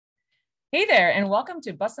Hey there, and welcome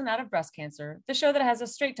to Bustin' Out of Breast Cancer, the show that has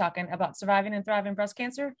us straight talking about surviving and thriving breast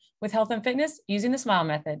cancer with health and fitness using the SMILE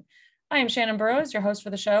method. I am Shannon Burrows, your host for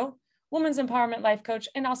the show, women's empowerment life coach,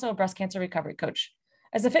 and also a breast cancer recovery coach.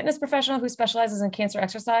 As a fitness professional who specializes in cancer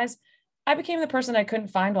exercise, I became the person I couldn't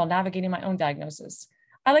find while navigating my own diagnosis.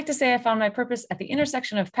 I like to say I found my purpose at the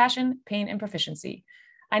intersection of passion, pain, and proficiency.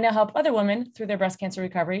 I now help other women through their breast cancer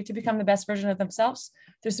recovery to become the best version of themselves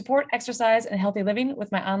through support, exercise, and healthy living with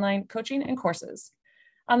my online coaching and courses.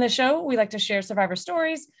 On this show, we like to share survivor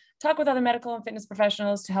stories, talk with other medical and fitness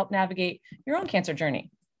professionals to help navigate your own cancer journey.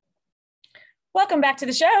 Welcome back to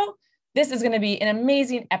the show. This is going to be an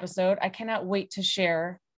amazing episode. I cannot wait to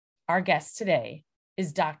share our guest today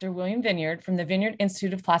is Dr. William Vineyard from the Vineyard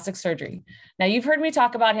Institute of Plastic Surgery. Now, you've heard me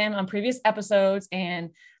talk about him on previous episodes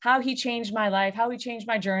and how he changed my life, how he changed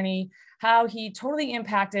my journey, how he totally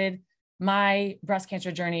impacted my breast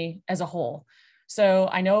cancer journey as a whole. So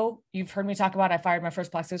I know you've heard me talk about I fired my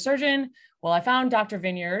first plastic surgeon. Well, I found Dr.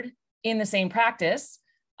 Vineyard in the same practice.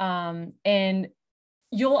 And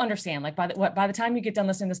you'll understand, like by the time you get done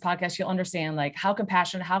listening to this podcast, you'll understand like how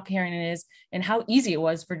compassionate, how caring it is, and how easy it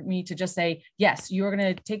was for me to just say, yes, you're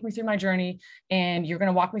going to take me through my journey and you're going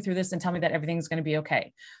to walk me through this and tell me that everything's going to be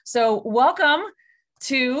okay. So welcome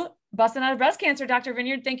to Bustin' Out of Breast Cancer, Dr.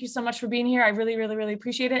 Vineyard. Thank you so much for being here. I really, really, really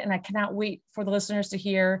appreciate it. And I cannot wait for the listeners to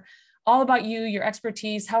hear all about you, your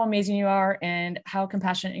expertise, how amazing you are, and how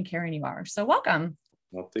compassionate and caring you are. So welcome.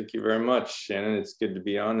 Well, thank you very much, Shannon. It's good to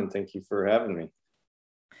be on, and thank you for having me.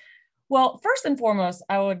 Well, first and foremost,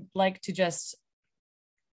 I would like to just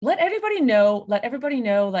let everybody know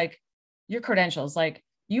like your credentials. Like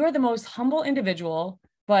you are the most humble individual,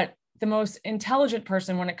 but the most intelligent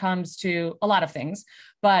person when it comes to a lot of things.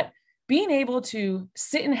 But being able to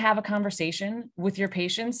sit and have a conversation with your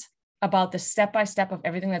patients about the step-by-step of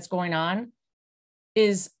everything that's going on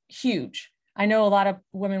is huge. I know a lot of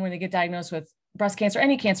women, when they get diagnosed with breast cancer,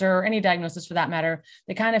 any cancer or any diagnosis for that matter,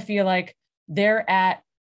 they kind of feel like they're at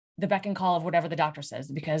the beck and call of whatever the doctor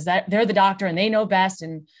says, because they're the doctor and they know best.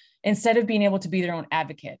 And instead of being able to be their own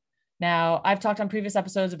advocate. Now, I've talked on previous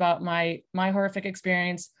episodes about my horrific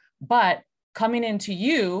experience, but coming into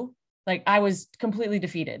you, like I was completely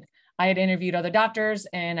defeated. I had interviewed other doctors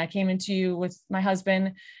and I came into you with my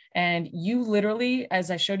husband, and you literally,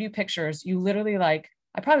 as I showed you pictures, you literally like,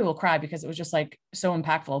 I probably will cry because it was just like so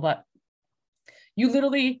impactful, but you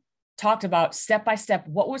literally talked about step by step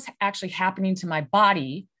what was actually happening to my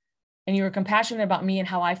body. And you were compassionate about me and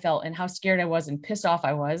how I felt and how scared I was and pissed off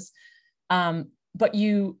I was. But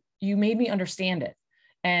you made me understand it.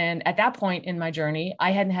 And at that point in my journey, I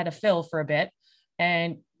hadn't had a fill for a bit.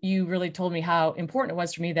 And you really told me how important it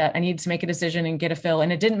was for me that I needed to make a decision and get a fill.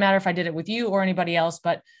 And it didn't matter if I did it with you or anybody else,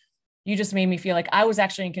 but you just made me feel like I was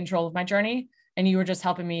actually in control of my journey. And you were just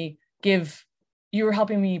helping me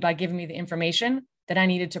by giving me the information that I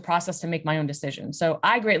needed to process to make my own decision. So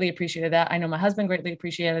I greatly appreciated that. I know my husband greatly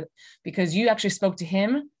appreciated it because you actually spoke to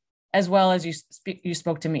him as well as you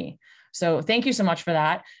spoke to me. So thank you so much for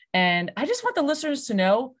that. And I just want the listeners to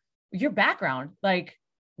know your background, like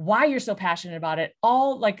why you're so passionate about it,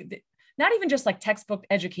 all like not even just like textbook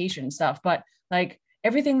education stuff, but like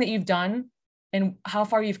everything that you've done and how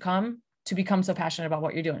far you've come to become so passionate about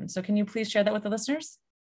what you're doing. So can you please share that with the listeners?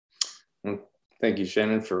 Thank you,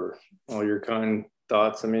 Shannon, for all your kind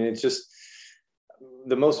thoughts. I mean, it's just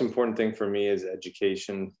the most important thing for me is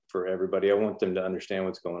education for everybody. I want them to understand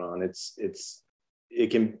what's going on. It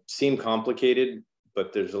can seem complicated,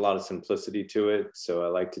 but there's a lot of simplicity to it. So I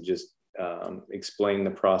like to just explain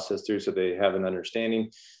the process through so they have an understanding.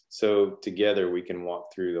 So together we can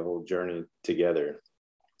walk through the whole journey together.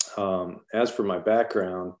 As for my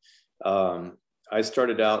background, I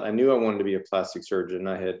started out, I knew I wanted to be a plastic surgeon.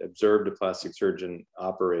 I had observed a plastic surgeon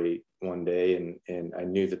operate one day, and I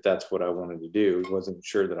knew that that's what I wanted to do. I wasn't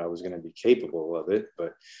sure that I was going to be capable of it,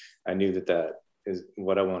 but I knew that that is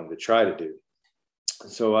what I wanted to try to do.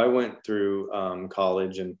 So I went through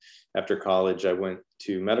college, and after college, I went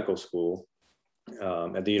to medical school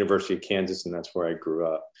at the University of Kansas, and that's where I grew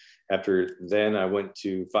up. After then, I went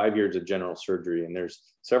to 5 years of general surgery, and there's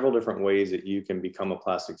several different ways that you can become a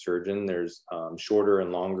plastic surgeon. There's shorter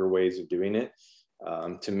and longer ways of doing it.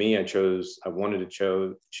 To me, I wanted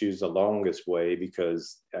to choose the longest way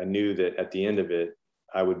because I knew that at the end of it,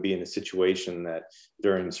 I would be in a situation that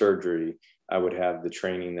during surgery, I would have the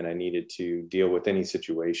training that I needed to deal with any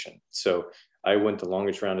situation. So I went the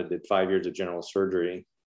longest round. I did 5 years of general surgery,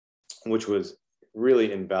 which was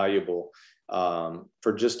really invaluable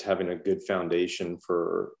for just having a good foundation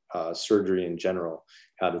for surgery in general,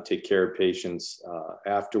 how to take care of patients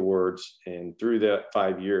afterwards. And through that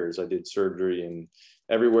 5 years, I did surgery in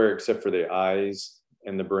everywhere except for the eyes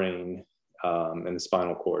and the brain and the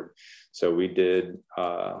spinal cord. So we did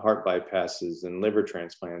heart bypasses and liver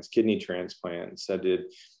transplants, kidney transplants. I did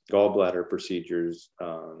gallbladder procedures,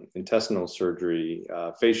 intestinal surgery,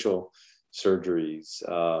 facial surgeries,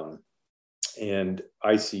 and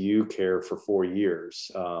ICU care for 4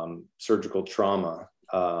 years, surgical trauma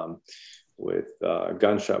with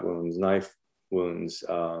gunshot wounds, knife wounds.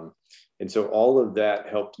 And so all of that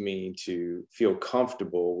helped me to feel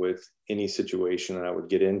comfortable with any situation that I would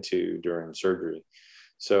get into during surgery.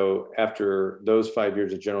 So after those 5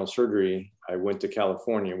 years of general surgery, I went to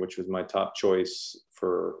California, which was my top choice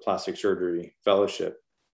for plastic surgery fellowship.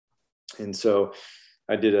 And so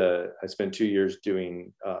I spent 2 years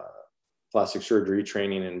doing plastic surgery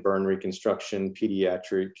training in burn reconstruction,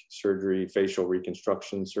 pediatric surgery, facial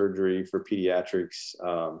reconstruction surgery for pediatrics,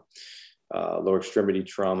 lower extremity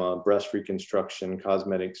trauma, breast reconstruction,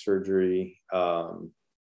 cosmetic surgery,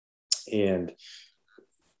 and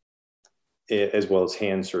as well as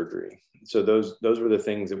hand surgery. So those were the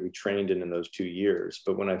things that we trained in those 2 years.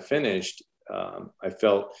 But when I finished, I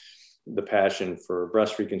felt the passion for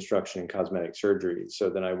breast reconstruction and cosmetic surgery. So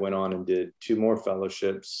then I went on and did 2 more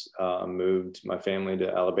fellowships, moved my family to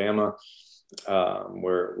Alabama,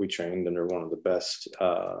 where we trained under one of the best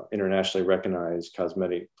internationally recognized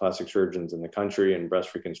cosmetic plastic surgeons in the country and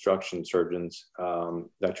breast reconstruction surgeons,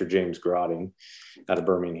 Dr. James Grotting out of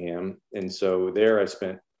Birmingham. And so there I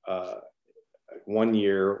spent 1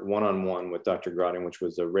 year one-on-one with Dr. Grotting, which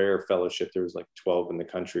was a rare fellowship. There was like 12 in the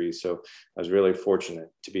country. So I was really fortunate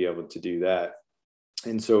to be able to do that.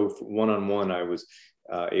 And so one-on-one, I was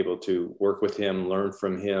able to work with him, learn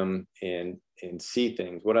from him, and see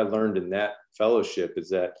things. What I learned in that fellowship is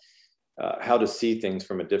that how to see things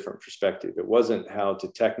from a different perspective. It wasn't how to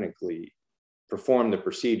technically perform the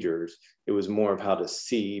procedures. It was more of how to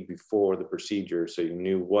see before the procedure, so you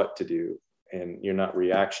knew what to do and you're not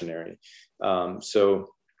reactionary. So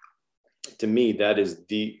to me, that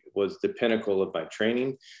was the pinnacle of my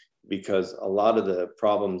training, because a lot of the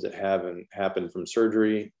problems that haven't happened from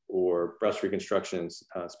surgery or breast reconstruction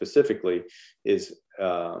specifically is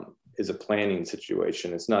a planning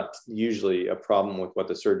situation. It's not usually a problem with what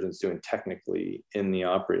the surgeon's doing technically in the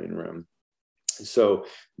operating room. So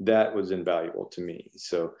that was invaluable to me.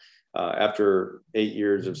 So after 8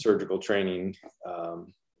 years of surgical training,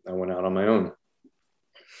 I went out on my own.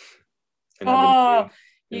 And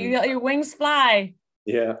you got your wings fly.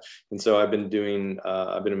 Yeah. And so I've been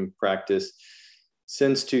in practice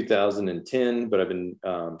since 2010, but I've been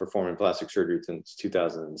performing plastic surgery since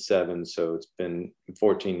 2007. So it's been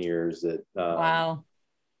 14 years that. Wow.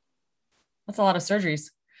 That's a lot of surgeries.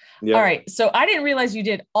 Yep. All right. So I didn't realize you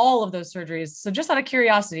did all of those surgeries. So just out of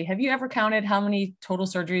curiosity, have you ever counted how many total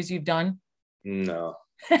surgeries you've done? No.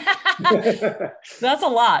 That's a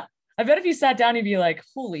lot. I bet if you sat down, you'd be like,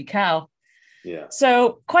 holy cow. Yeah.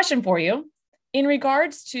 So question for you, in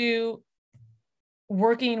regards to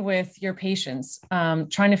working with your patients,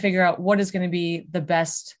 trying to figure out what is going to be the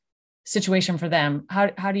best situation for them.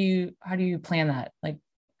 How do you plan that? Like,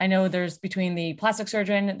 I know there's between the plastic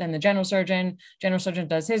surgeon, then the general surgeon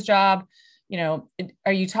does his job. You know,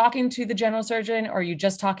 are you talking to the general surgeon, or are you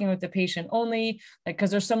just talking with the patient only? Like,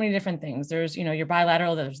 cause there's so many different things. There's, your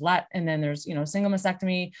bilateral, there's and then there's, single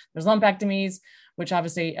mastectomy, there's lumpectomies, which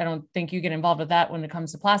obviously I don't think you get involved with that when it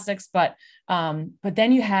comes to plastics, but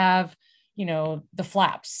then you have, the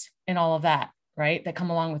flaps and all of that, right, that come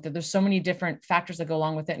along with it. There's so many different factors that go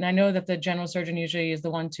along with it. And I know that the general surgeon usually is the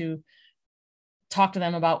one to talk to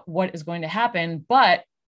them about what is going to happen, but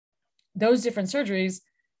those different surgeries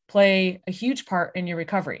play a huge part in your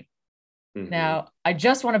recovery. Mm-hmm. Now, I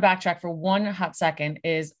just want to backtrack for one hot second.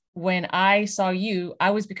 Is when I saw you,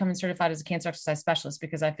 I was becoming certified as a cancer exercise specialist,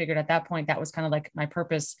 because I figured at that point that was kind of like my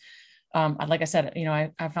purpose. Like I said,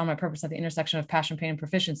 I found my purpose at the intersection of passion, pain, and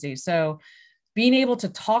proficiency. So being able to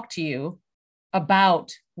talk to you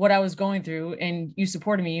about what I was going through, and you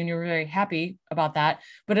supported me and you were very happy about that,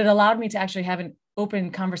 but it allowed me to actually have an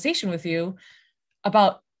open conversation with you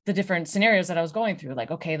about the different scenarios that I was going through.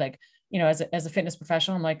 Like, okay, like, as a fitness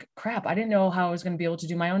professional, I'm like, crap, I didn't know how I was going to be able to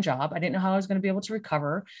do my own job. I didn't know how I was going to be able to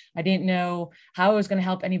recover. I didn't know how I was going to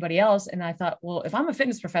help anybody else. And I thought, well, if I'm a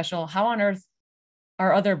fitness professional, how on earth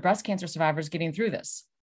are other breast cancer survivors getting through this?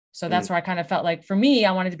 So that's where I kind of felt like, for me,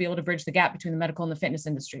 I wanted to be able to bridge the gap between the medical and the fitness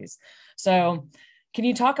industries. So can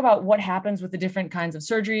you talk about what happens with the different kinds of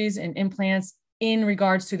surgeries and implants in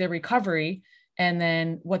regards to their recovery, and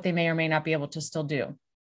then what they may or may not be able to still do?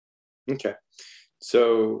 Okay.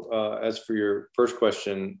 So as for your first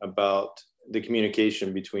question about the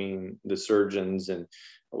communication between the surgeons, and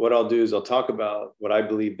what I'll do is I'll talk about what I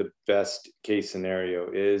believe the best case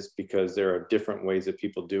scenario is, because there are different ways that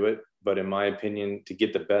people do it. But in my opinion, to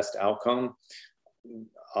get the best outcome,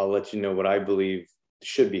 I'll let you know what I believe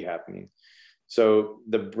should be happening. So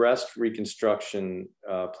the breast reconstruction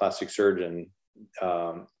plastic surgeon,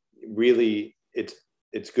 really,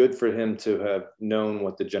 it's good for him to have known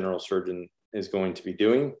what the general surgeon is going to be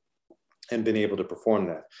doing and been able to perform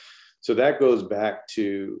that. So that goes back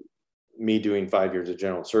to me doing 5 years of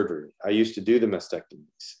general surgery. I used to do the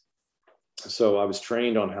mastectomies. So I was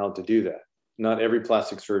trained on how to do that. Not every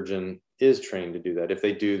plastic surgeon is trained to do that if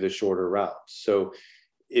they do the shorter routes. So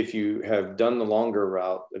if you have done the longer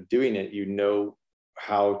route of doing it, you know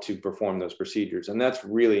how to perform those procedures. And that's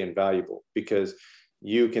really invaluable, because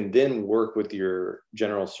you can then work with your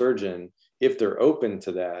general surgeon if they're open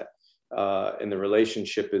to that. And the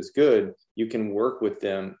relationship is good, you can work with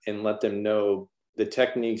them and let them know the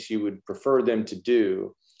techniques you would prefer them to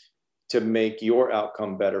do to make your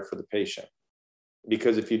outcome better for the patient.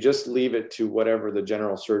 Because if you just leave it to whatever the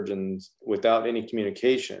general surgeons, without any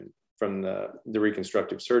communication from the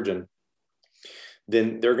reconstructive surgeon,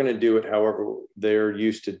 then they're going to do it however they're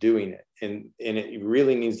used to doing it. And it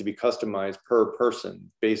really needs to be customized per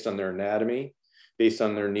person, based on their anatomy, based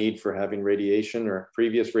on their need for having radiation or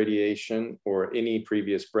previous radiation, or any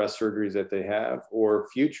previous breast surgeries that they have, or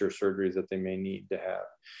future surgeries that they may need to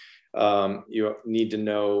have. You need to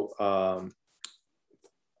know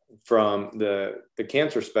from the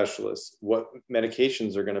cancer specialists what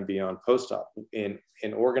medications are going to be on post-op, and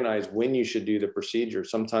organize when you should do the procedure.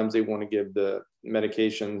 Sometimes they want to give the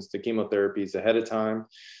medications, the chemotherapies ahead of time.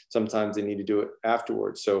 Sometimes they need to do it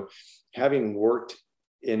afterwards. So having worked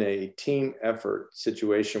in a team effort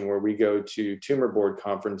situation where we go to tumor board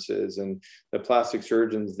conferences, and the plastic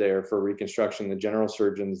surgeons there for reconstruction, the general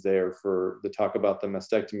surgeons there to talk about the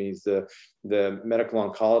mastectomies, the medical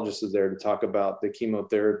oncologist is there to talk about the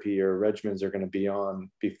chemotherapy or regimens they're going to be on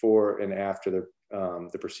before and after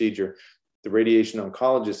the procedure. The radiation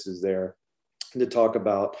oncologist is there to talk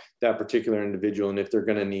about that particular individual and if they're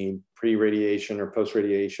going to need pre-radiation or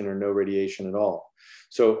post-radiation or no radiation at all.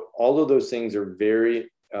 So all of those things are very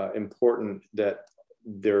important, that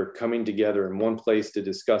they're coming together in one place to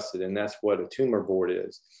discuss it. And that's what a tumor board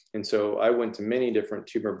is. And so I went to many different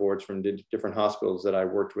tumor boards from different hospitals that I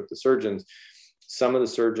worked with the surgeons. Some of the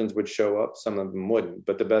surgeons would show up, some of them wouldn't.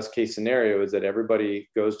 But the best case scenario is that everybody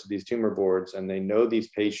goes to these tumor boards and they know these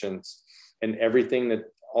patients and everything that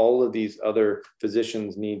all of these other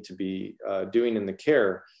physicians need to be doing in the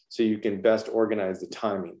care, so you can best organize the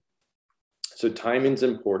timing. So timing's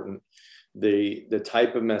important. The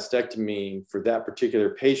type of mastectomy for that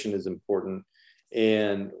particular patient is important,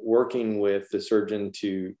 and working with the surgeon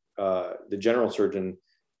the general surgeon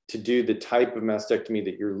to do the type of mastectomy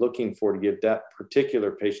that you're looking for to give that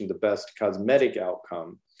particular patient the best cosmetic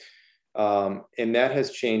outcome. And that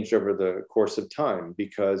has changed over the course of time,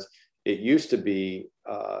 because it used to be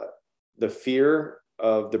the fear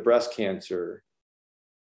of the breast cancer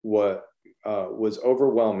was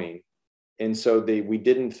overwhelming. And so we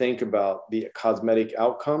didn't think about the cosmetic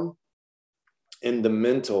outcome and the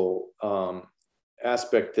mental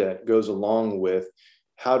aspect that goes along with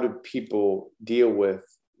how do people deal with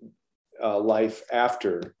life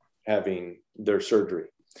after having their surgery.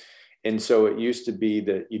 And so it used to be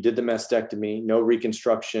that you did the mastectomy, no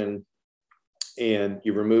reconstruction, and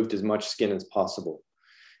you removed as much skin as possible.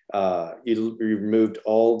 You removed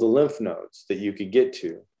all the lymph nodes that you could get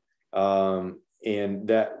to. And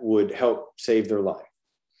that would help save their life.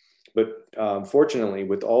 But fortunately,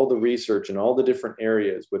 with all the research and all the different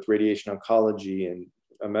areas with radiation oncology and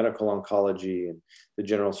medical oncology and the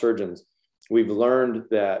general surgeons, we've learned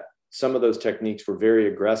that some of those techniques were very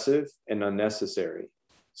aggressive and unnecessary.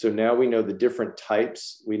 So now we know the different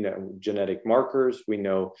types, we know genetic markers, we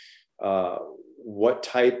know what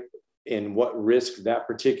type and what risk that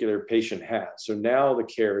particular patient has. So now the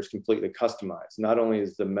care is completely customized. Not only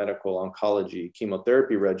is the medical oncology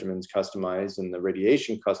chemotherapy regimens customized and the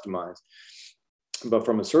radiation customized, but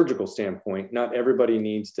from a surgical standpoint, not everybody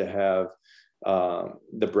needs to have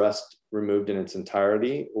the breast removed in its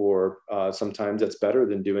entirety, or sometimes that's better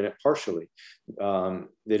than doing it partially.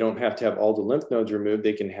 They don't have to have all the lymph nodes removed.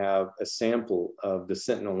 They can have a sample of the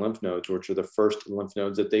sentinel lymph nodes, which are the first lymph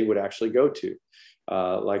nodes that they would actually go to.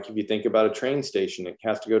 Like if you think about a train station, it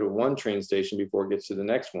has to go to one train station before it gets to the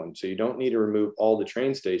next one. So you don't need to remove all the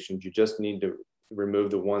train stations. You just need to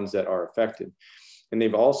remove the ones that are affected. And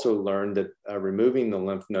they've also learned that removing the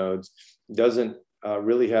lymph nodes doesn't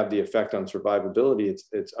really have the effect on survivability.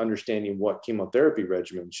 It's understanding what chemotherapy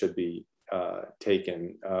regimen should be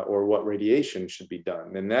taken or what radiation should be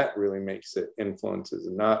done. And that really makes it influences,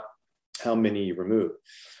 and not how many you remove.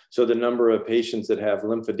 So the number of patients that have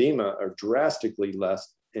lymphedema are drastically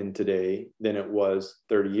less in today than it was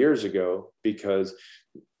 30 years ago, because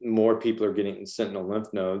more people are getting sentinel lymph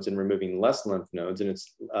nodes and removing less lymph nodes, and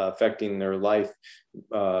it's affecting their life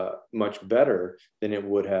much better than it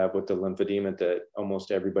would have with the lymphedema that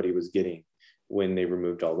almost everybody was getting when they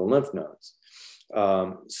removed all the lymph nodes.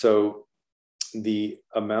 So the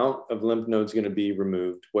amount of lymph nodes going to be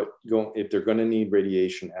removed, if they're going to need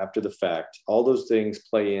radiation after the fact, all those things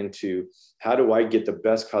play into how do I get the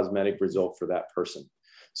best cosmetic result for that person.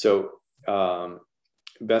 So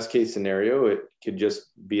best case scenario, it could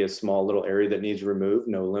just be a small little area that needs removed.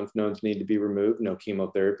 No lymph nodes need to be removed, no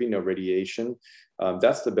chemotherapy, no radiation.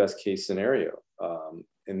 That's the best case scenario.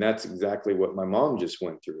 And that's exactly what my mom just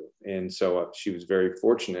went through. And so she was very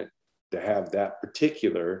fortunate to have that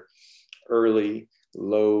particular early,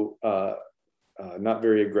 low, not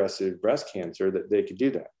very aggressive breast cancer, that they could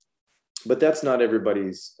do that. But that's not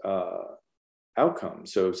everybody's outcome.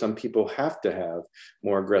 So some people have to have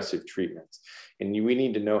more aggressive treatments, and we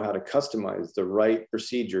need to know how to customize the right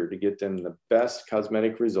procedure to get them the best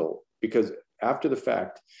cosmetic result, because after the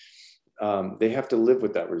fact, they have to live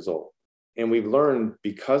with that result. And we've learned,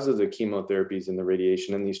 because of the chemotherapies and the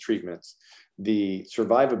radiation and these treatments, the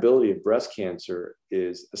survivability of breast cancer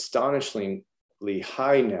is astonishingly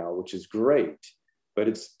high now, which is great, but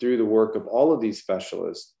it's through the work of all of these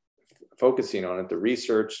specialists focusing on it, the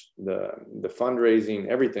research, the fundraising,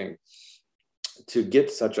 everything, to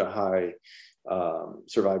get such a high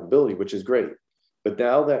survivability, which is great. But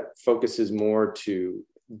now that focuses more to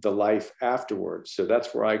the life afterwards. So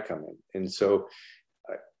that's where I come in. And so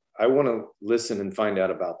I want to listen and find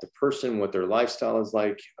out about the person, what their lifestyle is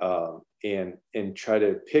like, and try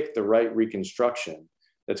to pick the right reconstruction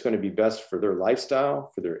that's going to be best for their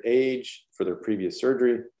lifestyle, for their age, for their previous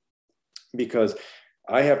surgery. Because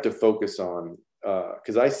I have to focus on,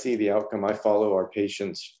 because I see the outcome. I follow our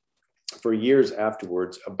patients for years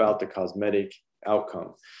afterwards about the cosmetic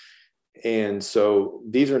outcome. And so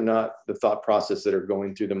these are not the thought process that are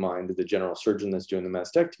going through the mind of the general surgeon that's doing the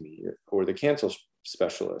mastectomy, or the cancer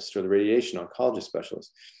specialist, or the radiation oncologist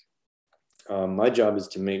specialist. My job is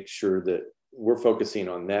to make sure that we're focusing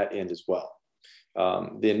on that end as well.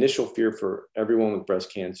 The initial fear for everyone with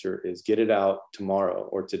breast cancer is get it out tomorrow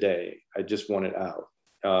or today. I just want it out.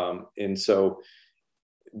 And so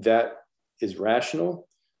that is rational,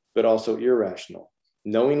 but also irrational.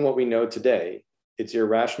 Knowing what we know today, it's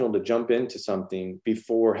irrational to jump into something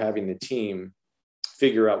before having the team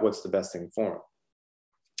figure out what's the best thing for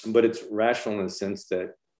them. But it's rational in the sense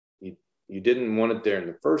that you didn't want it there in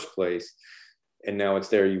the first place, and now it's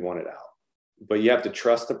there, you want it out. But you have to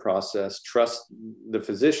trust the process, trust the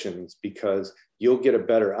physicians, because you'll get a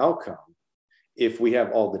better outcome if we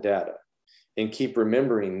have all the data. And keep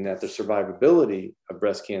remembering that the survivability of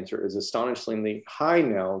breast cancer is astonishingly high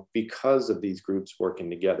now because of these groups working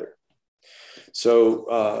together.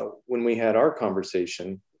 So when we had our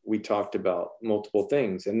conversation, we talked about multiple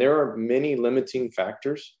things, and there are many limiting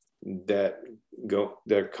factors that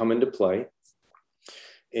come into play,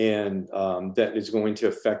 and that is going to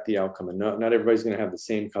affect the outcome. And not everybody's going to have the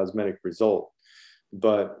same cosmetic result,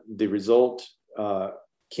 but the result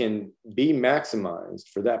can be maximized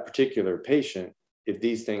for that particular patient if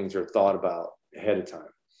these things are thought about ahead of time.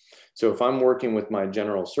 So if I'm working with my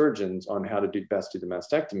general surgeons on how to do best do the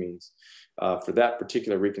mastectomies for that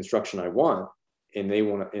particular reconstruction I want, and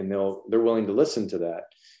they're willing to listen to that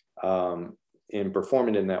and perform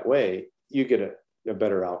it in that way, you get a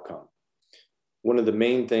better outcome. One of the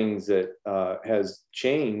main things that has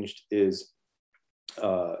changed is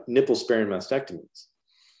nipple sparing mastectomies.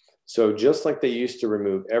 So just like they used to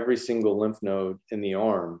remove every single lymph node in the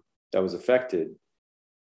arm that was affected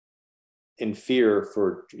in fear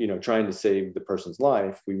for, trying to save the person's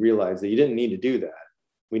life, we realized that you didn't need to do that.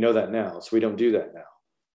 We know that now, so we don't do that now.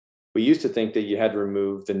 We used to think that you had to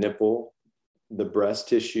remove the nipple, the breast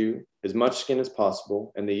tissue, as much skin as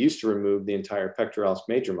possible, and they used to remove the entire pectoralis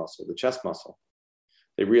major muscle, the chest muscle.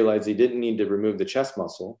 They realized they didn't need to remove the chest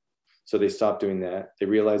muscle, so they stopped doing that. They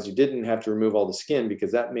realized you didn't have to remove all the skin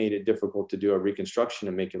because that made it difficult to do a reconstruction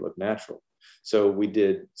and make it look natural. So we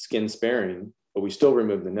did skin sparing, but we still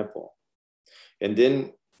removed the nipple. And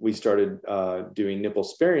then we started doing nipple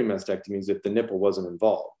sparing mastectomies if the nipple wasn't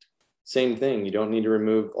involved. Same thing, you don't need to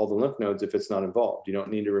remove all the lymph nodes if it's not involved. You don't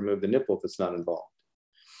need to remove the nipple if it's not involved.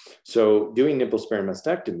 So doing nipple sparing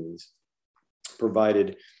mastectomies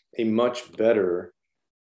provided a much better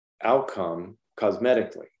outcome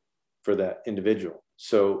cosmetically for that individual.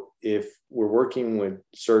 So if we're working with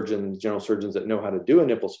surgeons, general surgeons that know how to do a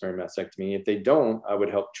nipple sparing mastectomy, if they don't, I would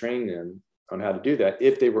help train them on how to do that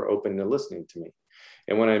if they were open to listening to me.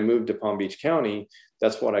 And when I moved to Palm Beach County,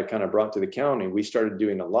 that's what I kind of brought to the county. We started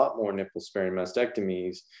doing a lot more nipple sparing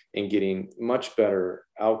mastectomies and getting much better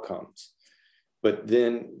outcomes. But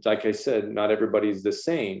then, like I said, not everybody's the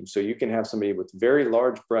same. So you can have somebody with very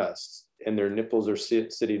large breasts and their nipples are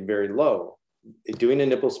sitting very low. Doing a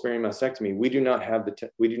nipple sparing mastectomy, we do not have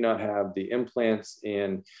the implants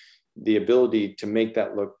and the ability to make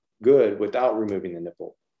that look good without removing the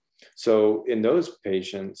nipple. So in those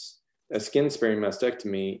patients, a skin sparing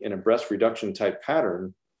mastectomy in a breast reduction type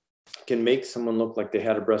pattern can make someone look like they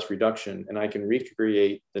had a breast reduction, and I can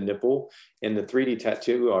recreate the nipple, and the 3D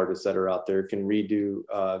tattoo artists that are out there can redo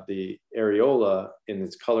the areola in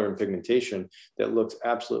its color and pigmentation that looks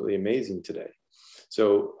absolutely amazing today.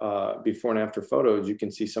 So before and after photos, you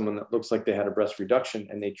can see someone that looks like they had a breast reduction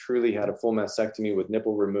and they truly had a full mastectomy with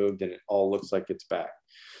nipple removed, and it all looks like it's back.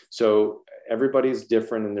 So everybody's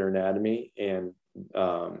different in their anatomy and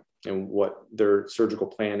what their surgical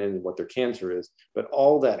plan is and what their cancer is. But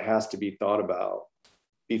all that has to be thought about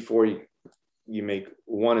before you make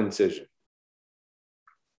one incision.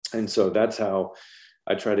 And so that's how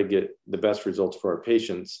I try to get the best results for our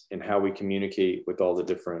patients, and how we communicate with all the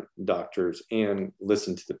different doctors and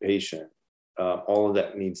listen to the patient. All of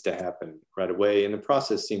that needs to happen right away. And the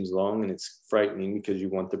process seems long and it's frightening because you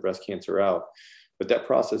want the breast cancer out. But that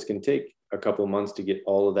process can take a couple of months to get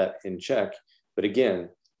all of that in check. But again,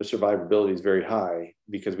 the survivability is very high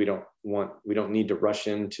because we don't need to rush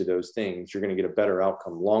into those things. You're going to get a better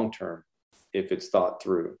outcome long-term if it's thought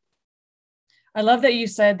through. I love that you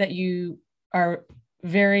said that you are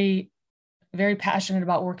very, very passionate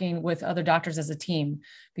about working with other doctors as a team,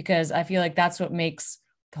 because I feel like that's what makes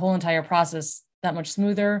the whole entire process that much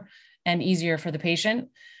smoother and easier for the patient.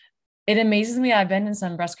 It amazes me. I've been in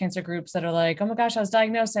some breast cancer groups that are like, oh my gosh, I was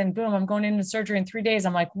diagnosed and boom, I'm going into surgery in 3 days.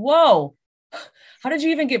 I'm like, whoa, how did you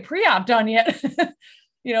even get pre-op done yet?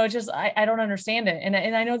 I don't understand it. And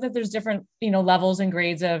I know that there's different, levels and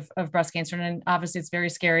grades of breast cancer. And obviously it's very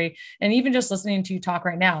scary. And even just listening to you talk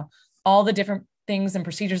right now, all the different things and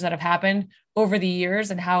procedures that have happened over the years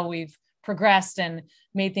and how we've progressed and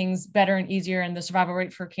made things better and easier. And the survival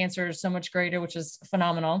rate for cancer is so much greater, which is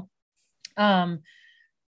phenomenal.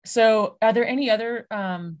 So are there any other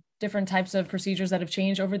different types of procedures that have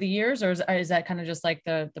changed over the years, or is that kind of just like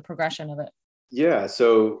the progression of it? Yeah.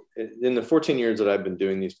 So in the 14 years that I've been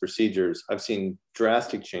doing these procedures, I've seen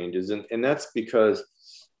drastic changes. And that's because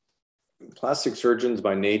plastic surgeons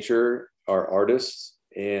by nature are artists,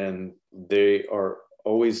 and they are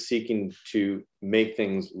always seeking to make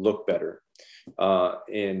things look better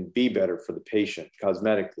and be better for the patient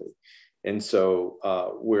cosmetically. And so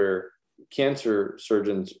where cancer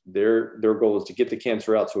surgeons, their goal is to get the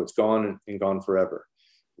cancer out so it's gone and gone forever.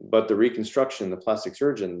 But the reconstruction, the plastic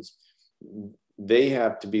surgeons, they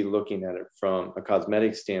have to be looking at it from a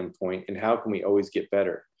cosmetic standpoint, and how can we always get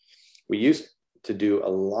better? We used to do a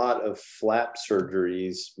lot of flap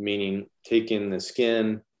surgeries, meaning taking the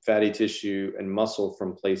skin, fatty tissue, and muscle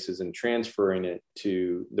from places and transferring it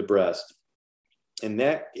to the breast. And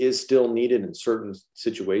that is still needed in certain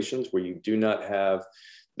situations where you do not have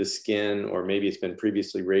the skin, or maybe it's been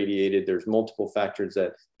previously radiated. There's multiple factors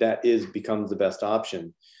that becomes the best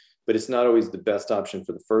option. But it's not always the best option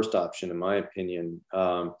for the first option, in my opinion.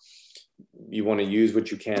 You want to use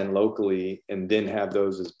what you can locally and then have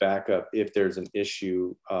those as backup if there's an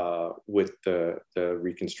issue with the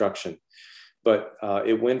reconstruction. But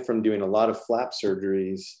it went from doing a lot of flap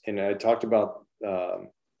surgeries, and I talked about,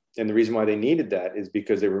 and the reason why they needed that is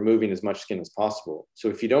because they were removing as much skin as possible. So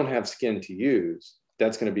if you don't have skin to use,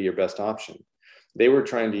 that's going to be your best option. They were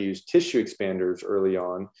trying to use tissue expanders early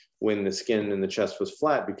on when the skin in the chest was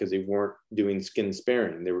flat because they weren't doing skin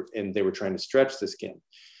sparing. They were trying to stretch the skin.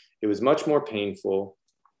 It was much more painful.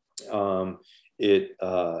 It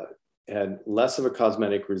had less of a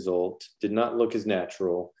cosmetic result, did not look as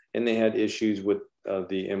natural, and they had issues with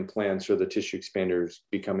the implants or the tissue expanders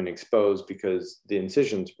becoming exposed because the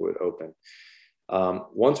incisions would open.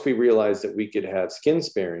 Once we realized that we could have skin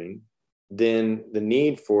sparing, then the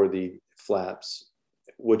need for the flaps,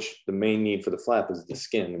 which the main need for the flap is the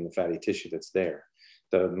skin and the fatty tissue that's there.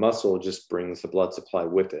 The muscle just brings the blood supply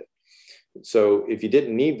with it. So if you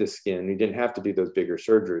didn't need the skin, you didn't have to do those bigger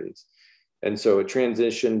surgeries. And so it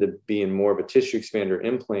transitioned to being more of a tissue expander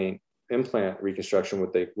implant reconstruction,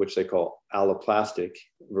 which they call alloplastic,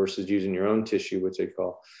 versus using your own tissue, which they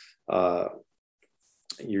call,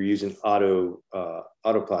 you're using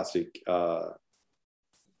autoplastic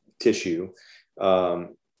tissue.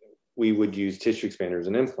 we would use tissue expanders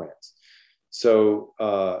and implants. So,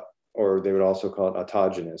 or they would also call it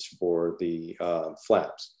autogenous for the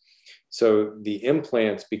flaps. So the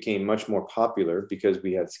implants became much more popular because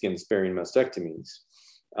we had skin sparing mastectomies.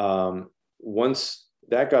 Once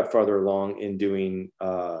that got farther along in doing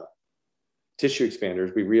tissue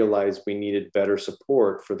expanders, we realized we needed better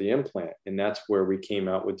support for the implant. And that's where we came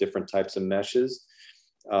out with different types of meshes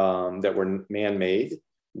that were man-made.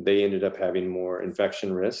 They ended up having more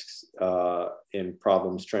infection risks and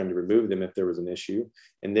problems trying to remove them if there was an issue.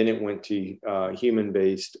 And then it went to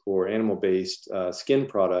human-based or animal-based skin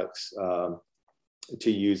products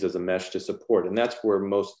to use as a mesh to support. And that's where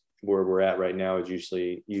we're at right now, is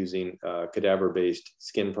usually using cadaver-based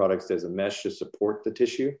skin products as a mesh to support the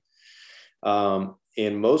tissue.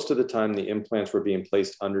 And most of the time, the implants were being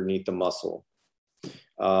placed underneath the muscle.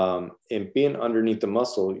 And being underneath the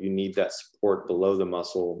muscle, you need that support below the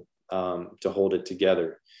muscle to hold it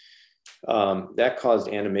together. That caused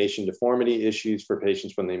animation deformity issues for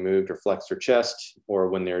patients when they moved or flexed their chest, or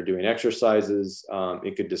when they were doing exercises.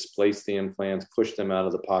 It could displace the implants, push them out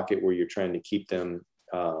of the pocket where you're trying to keep them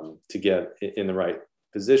to get in the right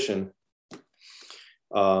position.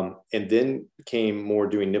 And then came more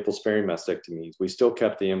doing nipple sparing mastectomies. We still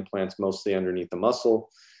kept the implants mostly underneath the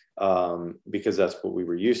muscle because that's what we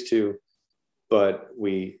were used to, but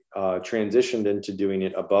we transitioned into doing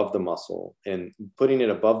it above the muscle, and putting it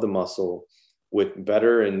above the muscle with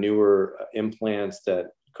better and newer implants that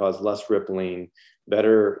cause less rippling,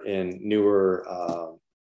 better and newer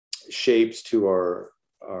shapes to our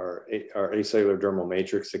acellular dermal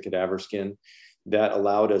matrix, the cadaver skin. That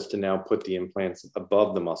allowed us to now put the implants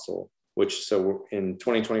above the muscle, which, so in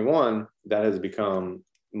 2021, that has become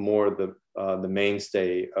more the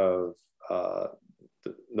mainstay of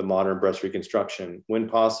the modern breast reconstruction. When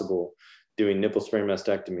possible, doing nipple sparing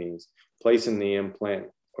mastectomies, placing the implant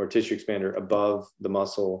or tissue expander above the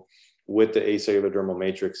muscle with the acellular dermal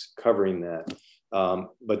matrix covering that.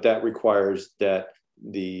 But that requires that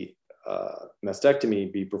the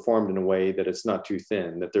mastectomy be performed in a way that it's not too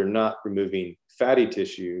thin, that they're not removing fatty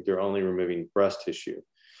tissue, they're only removing breast tissue.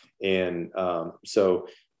 And so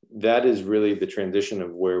that is really the transition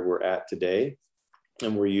of where we're at today.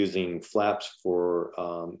 And we're using flaps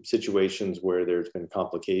for situations where there's been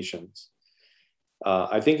complications.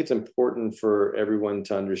 I think it's important for everyone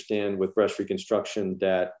to understand with breast reconstruction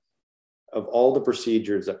that of all the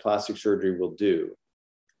procedures that plastic surgery will do,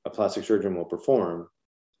 a plastic surgeon will perform,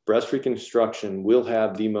 breast reconstruction will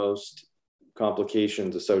have the most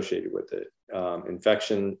complications associated with it.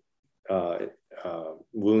 Infection,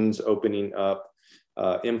 wounds opening up,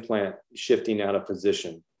 implant shifting out of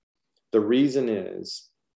position. The reason is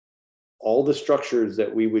all the structures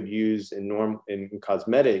that we would use in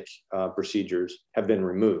cosmetic procedures have been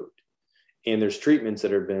removed. And there's treatments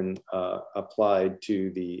that have been applied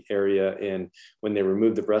to the area. And when they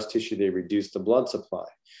remove the breast tissue, they reduce the blood supply.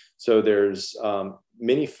 So there's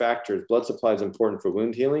many factors. Blood supply is important for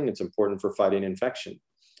wound healing. It's important for fighting infection.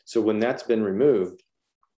 So when that's been removed,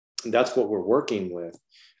 that's what we're working with.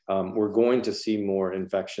 We're going to see more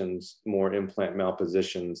infections, more implant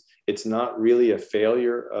malpositions. It's not really a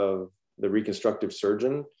failure of the reconstructive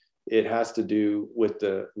surgeon. It has to do with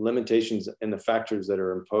the limitations and the factors that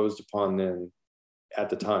are imposed upon them at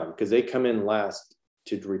the time, because they come in last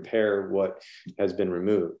to repair what has been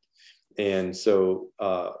removed. And so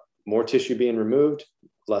more tissue being removed,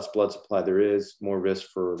 less blood supply there is, more risk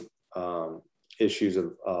for issues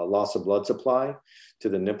of loss of blood supply to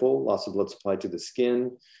the nipple, loss of blood supply to the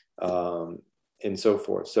skin, and so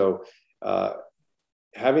forth. So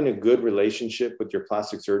having a good relationship with your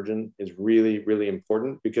plastic surgeon is really, really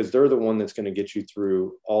important, because they're the one that's going to get you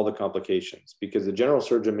through all the complications, because the general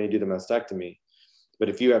surgeon may do the mastectomy, but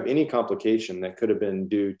if you have any complication that could have been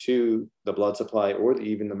due to the blood supply or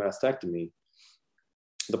even the mastectomy,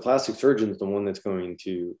 the plastic surgeon is the one that's going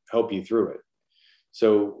to help you through it.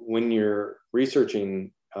 So when you're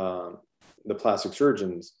researching the plastic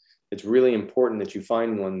surgeons, it's really important that you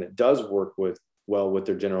find one that does work well with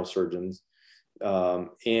their general surgeons,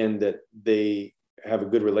 and that they have a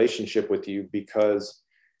good relationship with you, because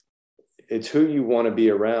it's who you want to be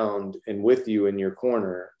around and with you in your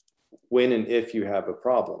corner when and if you have a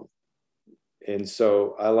problem. And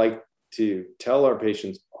so I like to tell our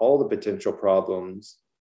patients all the potential problems,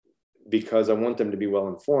 because I want them to be well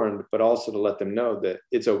informed, but also to let them know that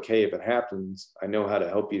it's okay if it happens. I know how to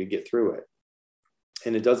help you to get through it.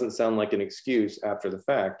 And it doesn't sound like an excuse after the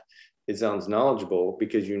fact. It sounds knowledgeable,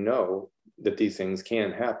 because you know that these things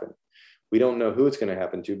can happen. We don't know who it's going to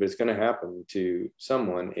happen to, but it's going to happen to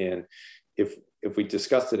someone. And if we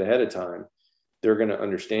discussed it ahead of time, they're going to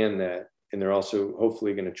understand that and they're also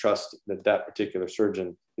hopefully going to trust that that particular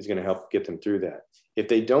surgeon is going to help get them through that. If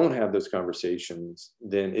they don't have those conversations,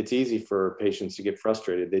 then it's easy for patients to get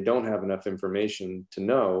frustrated. They don't have enough information to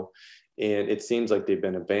know, and it seems like they've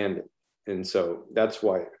been abandoned. And so that's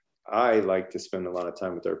why I like to spend a lot of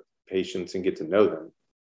time with our patients and get to know them.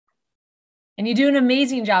 And you do an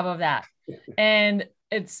amazing job of that. And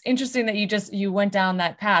it's interesting that you went down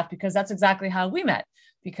that path, because that's exactly how we met,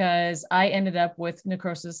 because I ended up with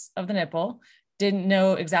necrosis of the nipple. Didn't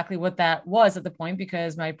know exactly what that was at the point,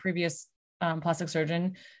 because my previous plastic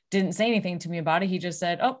surgeon didn't say anything to me about it. He just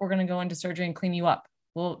said, oh, we're going to go into surgery and clean you up.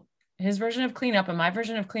 Well, his version of cleanup and my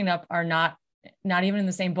version of cleanup are not even in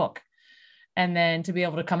the same book. And then to be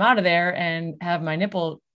able to come out of there and have my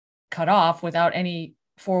nipple cut off without any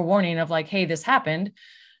forewarning of like, hey, this happened.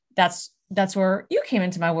 That's where you came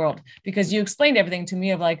into my world, because you explained everything to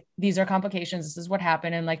me of like, these are complications. This is what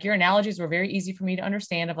happened. And like your analogies were very easy for me to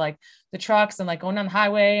understand, of like the trucks and like going on the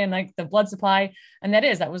highway and like the blood supply. And that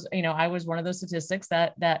was, I was one of those statistics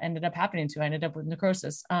that ended up happening to. I ended up with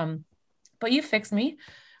necrosis. But you fixed me.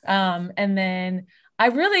 And then I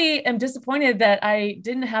really am disappointed that I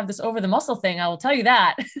didn't have this over the muscle thing. I will tell you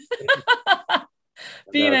that.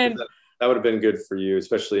 That would have been good for you,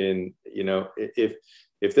 especially in,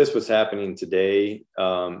 if this was happening today,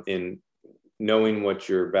 in knowing what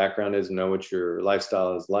your background is, know what your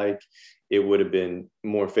lifestyle is like, it would have been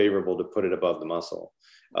more favorable to put it above the muscle.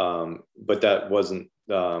 But that wasn't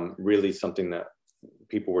really something that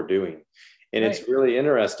people were doing. And right. It's really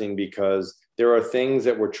interesting because there are things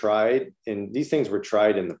that were tried, and these things were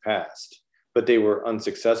tried in the past, but they were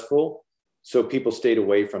unsuccessful. So people stayed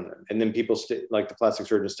away from them. And then people like the plastic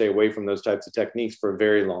surgeons stay away from those types of techniques for a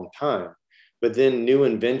very long time. But then new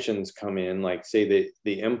inventions come in, like say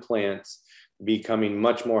the implants becoming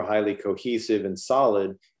much more highly cohesive and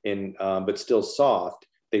solid, and but still soft.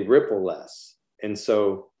 They ripple less. And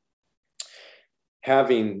so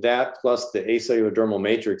having that plus the acellular dermal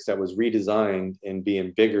matrix that was redesigned and be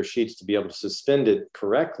in bigger sheets to be able to suspend it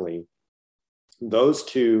correctly, those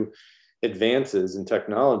two advances in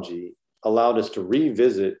technology allowed us to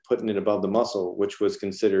revisit putting it above the muscle, which was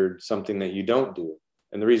considered something that you don't do.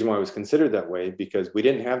 And the reason why it was considered that way, because we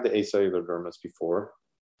didn't have the acellular dermis before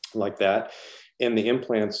like that. And the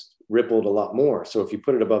implants rippled a lot more. So if you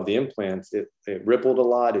put it above the implants, it rippled a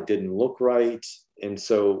lot. It didn't look right. And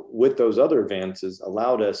so with those other advances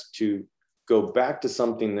allowed us to go back to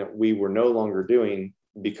something that we were no longer doing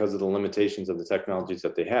because of the limitations of the technologies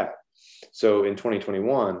that they had. So in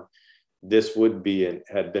 2021, this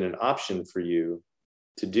had been an option for you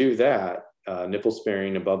to do that, nipple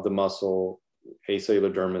sparing above the muscle,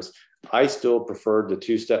 acellular dermis. I still preferred the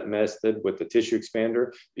two-step method with the tissue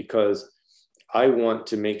expander, because I want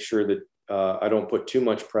to make sure that I don't put too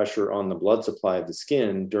much pressure on the blood supply of the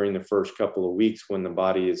skin during the first couple of weeks when the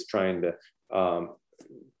body is trying to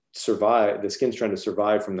survive. The skin's trying to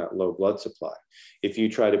survive from that low blood supply. If you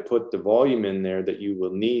try to put the volume in there that you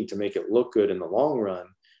will need to make it look good in the long run,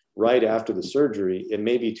 right after the surgery, it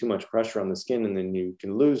may be too much pressure on the skin, and then you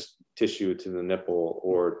can lose tissue to the nipple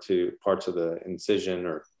or to parts of the incision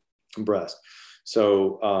or breast.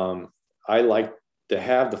 So I like to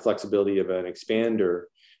have the flexibility of an expander,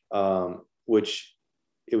 which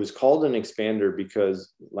it was called an expander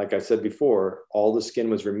because, like I said before, all the skin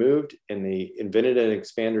was removed and they invented an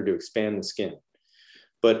expander to expand the skin.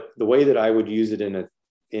 But the way that I would use it in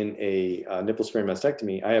a nipple sparing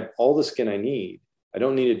mastectomy, I have all the skin I need. I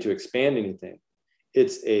don't need it to expand anything.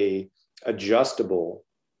 It's a adjustable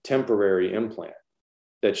temporary implant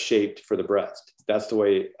that's shaped for the breast. That's the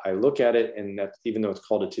way I look at it. And that, even though it's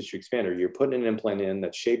called a tissue expander, you're putting an implant in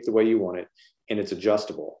that's shaped the way you want it, and it's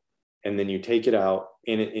adjustable. And then you take it out,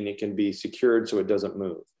 and it can be secured so it doesn't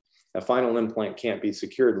move. A final implant can't be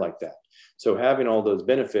secured like that. So having all those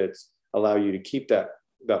benefits allow you to keep that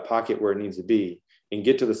pocket where it needs to be and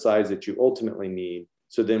get to the size that you ultimately need.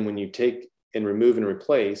 So then when you take and remove and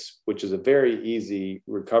replace, which is a very easy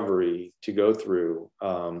recovery to go through,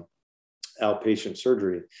 outpatient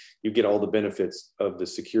surgery, you get all the benefits of the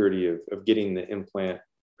security of getting the implant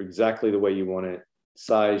exactly the way you want it,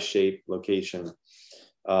 size, shape, location.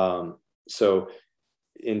 So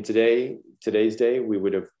in today's day, we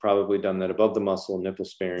would have probably done that above the muscle, nipple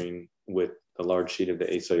sparing with a large sheet of the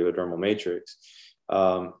acellular dermal matrix.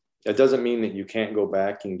 That doesn't mean that you can't go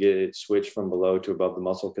back and get it switched from below to above the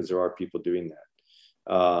muscle, because there are people doing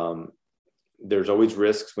that. There's always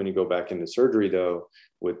risks when you go back into surgery, though,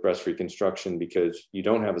 with breast reconstruction, because you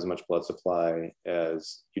don't have as much blood supply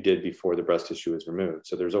as you did before the breast tissue was removed.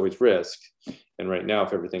 So there's always risk. And right now,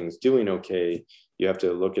 if everything's doing okay, you have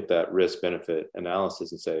to look at that risk benefit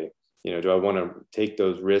analysis and say, Do I want to take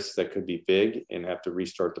those risks that could be big and have to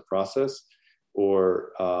restart the process,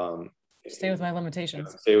 or stay with my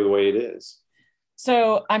limitations, stay the way it is?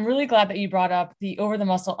 So I'm really glad that you brought up the over the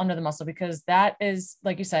muscle, under the muscle, because that is,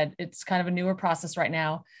 like you said, it's kind of a newer process right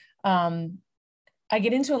now. I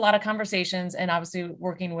get into a lot of conversations, and obviously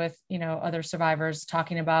working with, other survivors,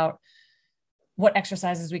 talking about what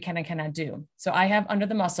exercises we can and cannot do. So I have under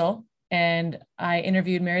the muscle, and I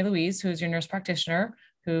interviewed Mary Louise, who's your nurse practitioner,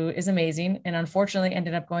 who is amazing, and unfortunately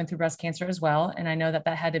ended up going through breast cancer as well. And I know that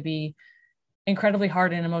that had to be incredibly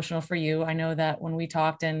hard and emotional for you. I know that when we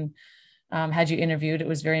talked and had you interviewed, it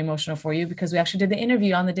was very emotional for you, because we actually did the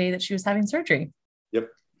interview on the day that she was having surgery. Yep.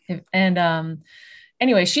 And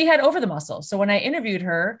anyway, she had over the muscle. So when I interviewed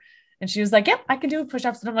her, and she was like, yep, I can do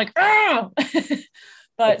push-ups. And I'm like, oh,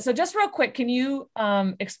 but so just real quick, can you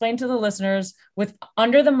explain to the listeners with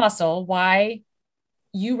under the muscle, why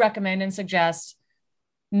you recommend and suggest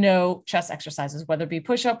no chest exercises, whether it be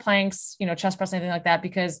push-up, planks, chest press, anything like that?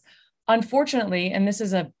 Because unfortunately, and this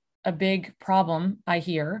is a big problem I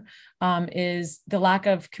hear, is the lack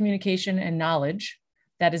of communication and knowledge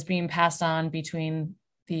that is being passed on between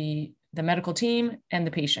the medical team and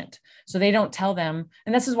the patient. So they don't tell them.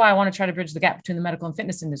 And this is why I want to try to bridge the gap between the medical and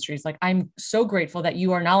fitness industries. Like, I'm so grateful that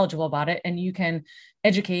you are knowledgeable about it, and you can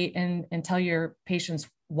educate and tell your patients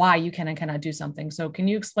why you can and cannot do something. So can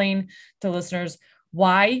you explain to listeners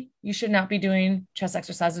why you should not be doing chest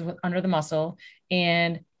exercises with under the muscle,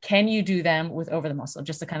 and can you do them with over the muscle,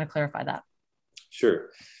 just to kind of clarify that? Sure.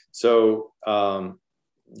 So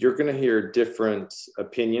you're going to hear different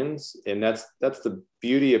opinions, and that's the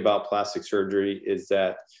beauty about plastic surgery, is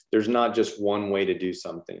that there's not just one way to do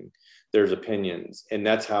something. There's opinions, and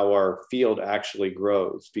that's how our field actually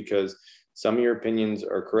grows, because some of your opinions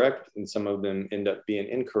are correct and some of them end up being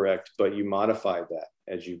incorrect, but you modify that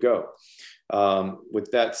as you go.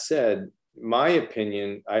 With that said, my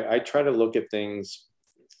opinion, I try to look at things,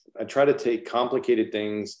 I try to take complicated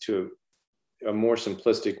things to a more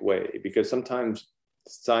simplistic way, because sometimes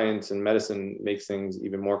science and medicine makes things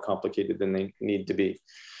even more complicated than they need to be.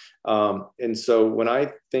 And so when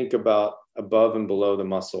I think about above and below the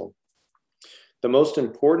muscle, the most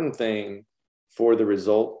important thing for the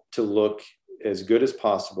result to look as good as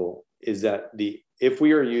possible is that if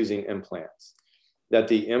we are using implants, that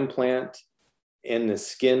the implant and the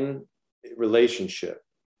skin relationship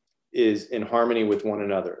is in harmony with one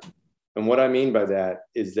another. And what I mean by that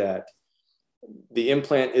is that the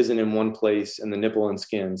implant isn't in one place and the nipple and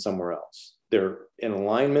skin somewhere else. They're in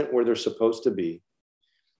alignment where they're supposed to be.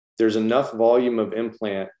 There's enough volume of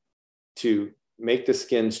implant to make the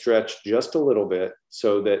skin stretch just a little bit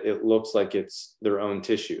so that it looks like it's their own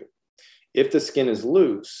tissue. If the skin is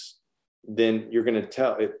loose, then you're going to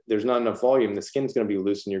tell there's not enough volume. The skin's going to be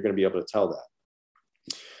loose, and you're going to be able to tell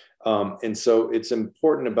that. And so it's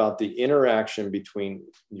important about the interaction between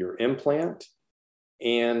your implant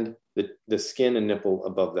and the skin and nipple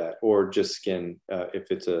above that, or just skin if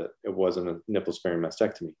it wasn't a nipple sparing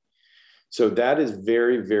mastectomy. So that is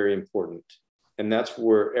very, very important. And that's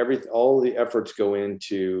where all the efforts go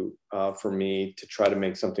into for me to try to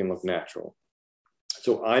make something look natural.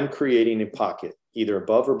 So I'm creating a pocket either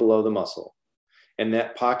above or below the muscle, and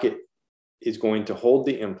that pocket is going to hold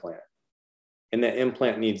the implant, and that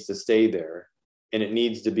implant needs to stay there, and it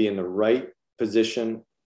needs to be in the right position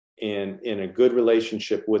and in a good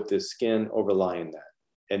relationship with the skin overlying that.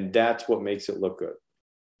 And that's what makes it look good.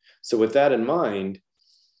 So with that in mind,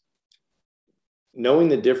 knowing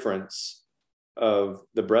the difference of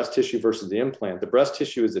the breast tissue versus the implant, the breast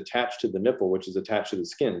tissue is attached to the nipple, which is attached to the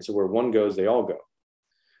skin. So where one goes, they all go.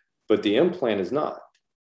 But the implant is not.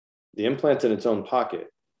 The implant's in its own pocket.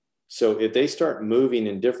 So if they start moving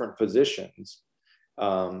in different positions,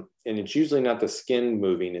 and it's usually not the skin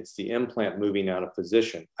moving, it's the implant moving out of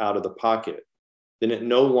position, out of the pocket, then it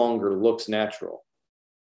no longer looks natural.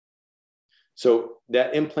 So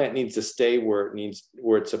that implant needs to stay where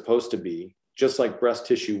it's supposed to be, just like breast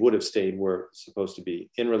tissue would have stayed where it's supposed to be,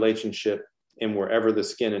 in relationship and wherever the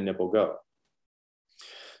skin and nipple go.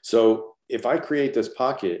 So if I create this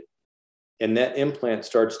pocket and that implant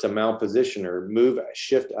starts to malposition or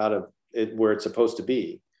shift out of it where it's supposed to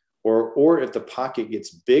be, or if the pocket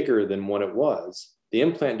gets bigger than what it was, the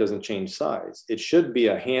implant doesn't change size. It should be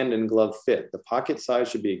a hand and glove fit. The pocket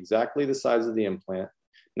size should be exactly the size of the implant,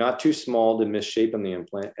 not too small to misshapen the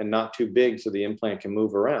implant, and not too big so the implant can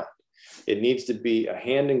move around. It needs to be a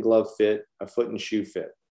hand and glove fit, a foot and shoe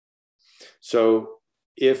fit. So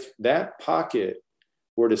if that pocket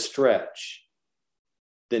were to stretch,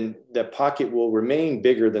 then that pocket will remain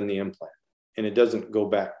bigger than the implant, and it doesn't go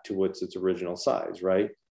back to what's its original size,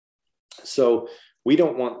 right? So We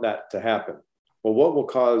don't want that to happen. Well, what will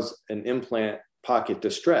cause an implant pocket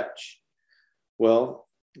to stretch? Well,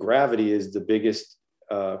 gravity is the biggest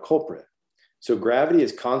culprit. So gravity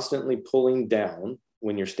is constantly pulling down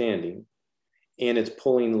when you're standing, and it's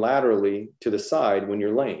pulling laterally to the side when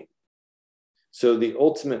you're laying. So the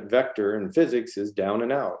ultimate vector in physics is down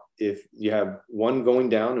and out. If you have one going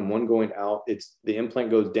down and one going out, the implant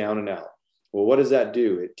goes down and out. Well, what does that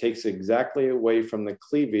do? It takes exactly away from the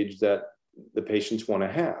cleavage that the patients want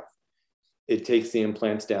to have. It takes the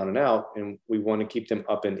implants down and out, and we want to keep them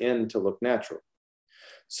up and in to look natural.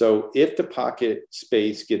 So if the pocket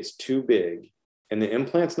space gets too big and the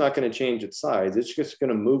implant's not going to change its size, it's just going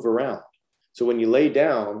to move around. So when you lay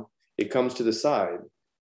down, it comes to the side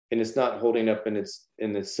and it's not holding up in its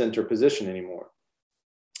center position anymore.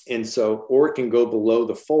 And so, or it can go below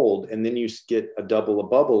the fold, and then you get a double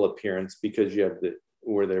bubble appearance because you have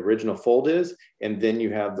where the original fold is, and then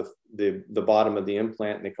you have the bottom of the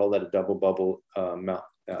implant, and they call that a double bubble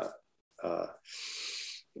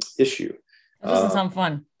issue. That doesn't sound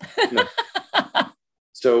fun. No.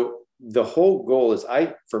 So the whole goal is,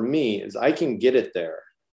 for me, I can get it there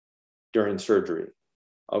during surgery.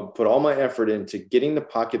 I'll put all my effort into getting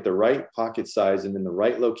the right pocket size and in the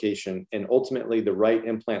right location, and ultimately the right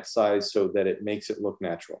implant size so that it makes it look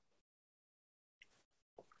natural.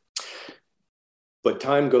 But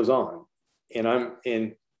time goes on,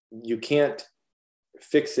 and you can't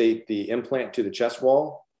fixate the implant to the chest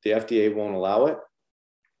wall. The FDA won't allow it.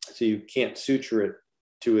 So you can't suture it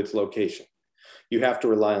to its location. You have to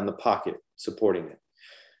rely on the pocket supporting it.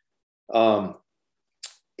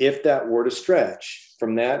 If that were to stretch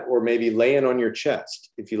from that, or maybe laying on your chest,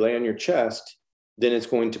 if you lay on your chest, then it's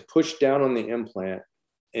going to push down on the implant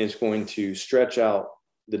and it's going to stretch out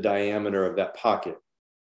the diameter of that pocket.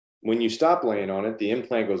 When you stop laying on it, the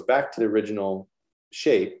implant goes back to the original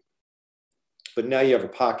shape, but now you have a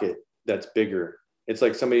pocket that's bigger. It's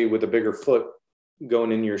like somebody with a bigger foot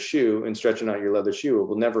going in your shoe and stretching out your leather shoe. It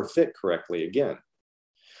will never fit correctly again.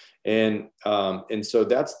 And so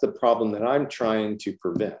that's the problem that I'm trying to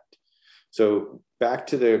prevent. So back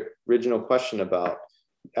to the original question about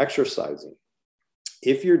exercising.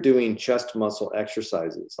 If you're doing chest muscle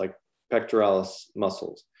exercises like pectoralis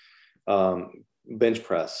muscles, bench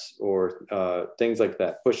press, or things like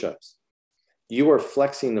that, push-ups, you are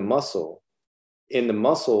flexing the muscle, and the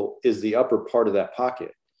muscle is the upper part of that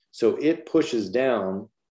pocket. So it pushes down,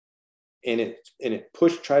 and it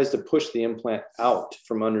tries to push the implant out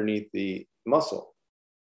from underneath the muscle.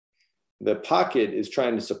 The pocket is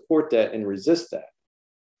trying to support that and resist that.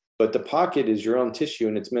 But the pocket is your own tissue,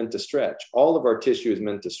 and it's meant to stretch. All of our tissue is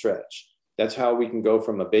meant to stretch. That's how we can go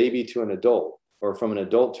from a baby to an adult, or from an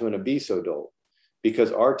adult to an obese adult,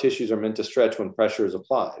 because our tissues are meant to stretch when pressure is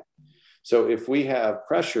applied. So if we have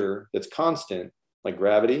pressure that's constant, like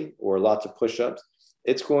gravity or lots of push-ups,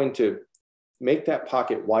 it's going to make that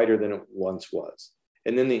pocket wider than it once was.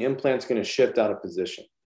 And then the implant's going to shift out of position.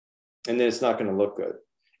 And then it's not going to look good.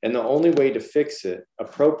 And the only way to fix it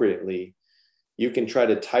appropriately, you can try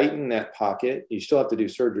to tighten that pocket. You still have to do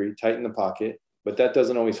surgery, tighten the pocket, but that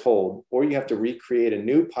doesn't always hold. Or you have to recreate a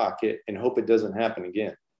new pocket and hope it doesn't happen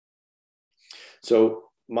again. So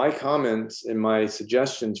my comments and my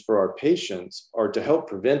suggestions for our patients are to help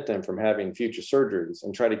prevent them from having future surgeries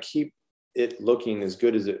and try to keep it looking as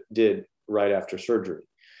good as it did right after surgery.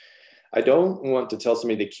 I don't want to tell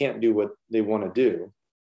somebody they can't do what they want to do.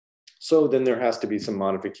 So then there has to be some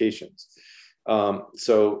modifications.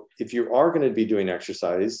 So if you are going to be doing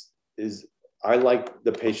exercise, I like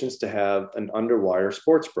the patients to have an underwire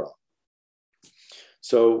sports bra.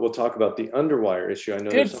 So we'll talk about the underwire issue. I know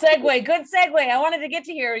good segue. I wanted to get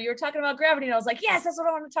to here. You were talking about gravity, and I was like, yes, that's what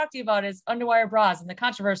I want to talk to you about, is underwire bras and the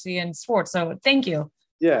controversy in sports. So thank you.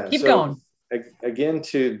 Yeah. Keep going. Again,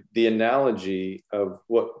 to the analogy of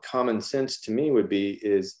what common sense to me would be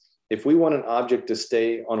is, if we want an object to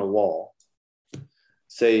stay on a wall,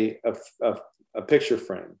 say a picture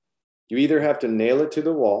frame, you either have to nail it to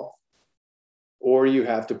the wall, or you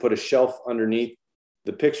have to put a shelf underneath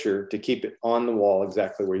the picture to keep it on the wall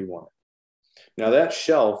exactly where you want it. Now that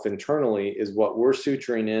shelf internally is what we're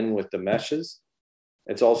suturing in with the meshes.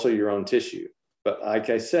 It's also your own tissue. But like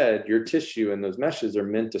I said, your tissue and those meshes are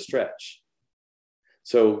meant to stretch.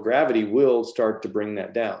 So gravity will start to bring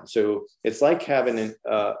that down. So it's like having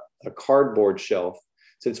a cardboard shelf.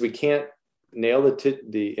 Since we can't nail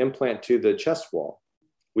the implant to the chest wall,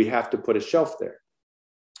 we have to put a shelf there.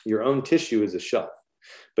 Your own tissue is a shelf,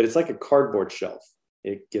 but it's like a cardboard shelf.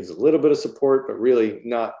 It gives a little bit of support, but really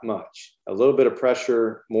not much. A little bit of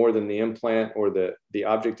pressure more than the implant or the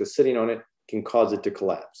object is sitting on it can cause it to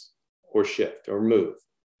collapse or shift or move.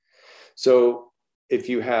 So if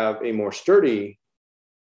you have a more sturdy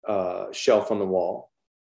shelf on the wall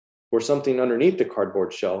or something underneath the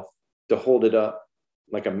cardboard shelf to hold it up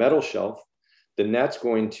like a metal shelf, then that's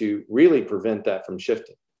going to really prevent that from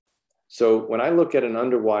shifting. So when I look at an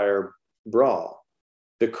underwire bra,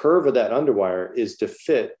 the curve of that underwire is to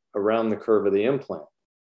fit around the curve of the implant.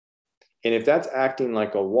 And if that's acting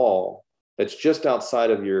like a wall that's just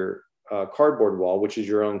outside of your cardboard wall, which is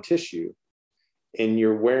your own tissue, and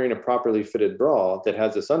you're wearing a properly fitted bra that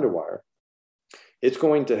has this underwire, it's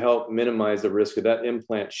going to help minimize the risk of that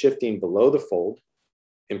implant shifting below the fold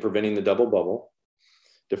and preventing the double bubble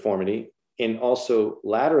deformity. And also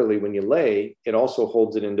laterally, when you lay, it also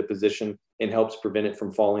holds it into position and helps prevent it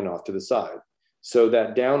from falling off to the side. So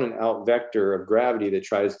that down and out vector of gravity that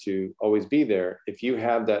tries to always be there, if you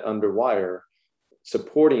have that underwire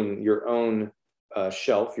supporting your own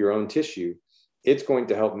shelf, your own tissue, it's going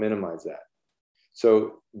to help minimize that.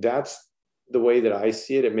 So that's the way that I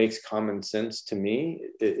see it. It makes common sense to me.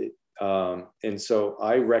 And so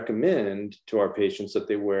I recommend to our patients that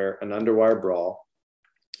they wear an underwire bra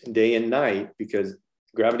day and night, because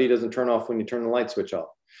gravity doesn't turn off when you turn the light switch off.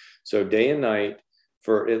 So day and night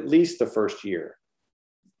for at least the first year,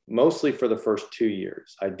 mostly for the first 2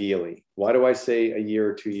 years, ideally. Why do I say a year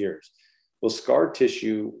or 2 years? Well, scar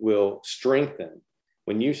tissue will strengthen.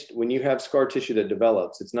 When you have scar tissue that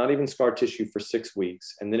develops, it's not even scar tissue for 6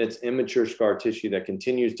 weeks, and then it's immature scar tissue that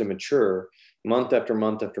continues to mature month after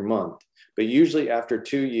month after month. But usually after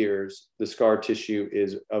 2 years, the scar tissue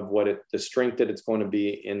is of the strength that it's going to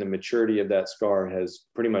be, and the maturity of that scar has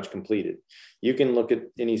pretty much completed. You can look at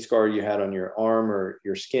any scar you had on your arm or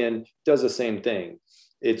your skin, does the same thing.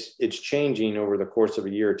 It's changing over the course of a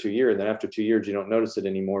year or 2 years. And then after 2 years, you don't notice it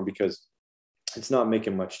anymore because it's not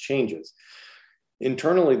making much changes.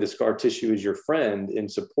 Internally, the scar tissue is your friend in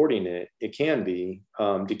supporting it. It can be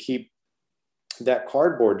to keep that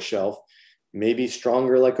cardboard shelf maybe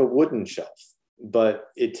stronger like a wooden shelf, but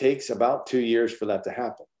it takes about 2 years for that to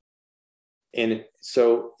happen. And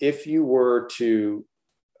so if you were to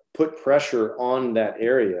put pressure on that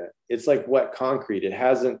area, it's like wet concrete. It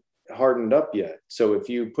hasn't hardened up yet. So if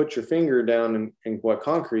you put your finger down in wet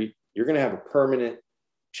concrete, you're going to have a permanent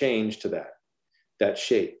change to that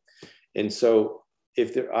shape. And so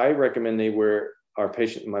I recommend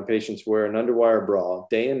my patients wear an underwire bra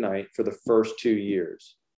day and night for the first 2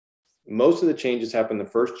 years. Most of the changes happen the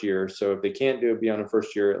first year. So if they can't do it beyond the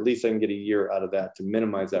first year, at least I can get a year out of that to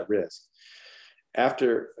minimize that risk.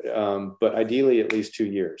 But ideally at least 2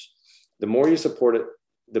 years. The more you support it,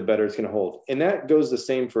 the better it's going to hold. And that goes the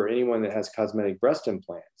same for anyone that has cosmetic breast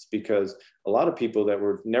implants, because a lot of people that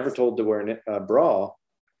were never told to wear a bra,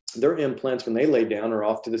 their implants, when they lay down, are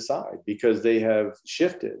off to the side because they have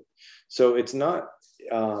shifted. So it's not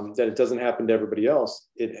that it doesn't happen to everybody else.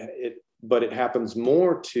 But it happens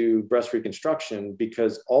more to breast reconstruction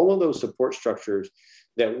because all of those support structures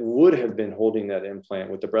that would have been holding that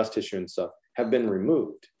implant with the breast tissue and stuff have been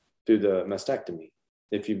removed through the mastectomy,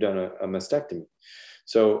 if you've done a mastectomy.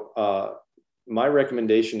 So my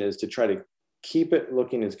recommendation is to try to keep it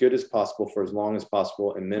looking as good as possible for as long as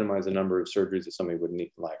possible and minimize the number of surgeries that somebody would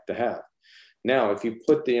like to have. Now, if you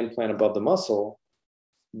put the implant above the muscle,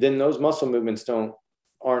 then those muscle movements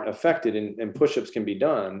aren't affected, and push-ups can be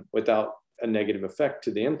done without a negative effect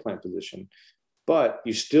to the implant position. But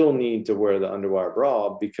you still need to wear the underwire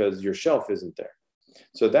bra because your shelf isn't there.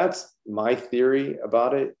 So that's my theory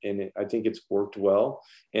about it, and I think it's worked well.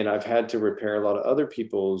 And I've had to repair a lot of other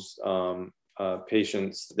people's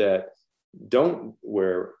patients that don't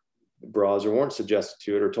wear bras or weren't suggested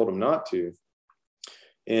to it or told them not to.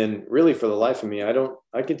 And really, for the life of me,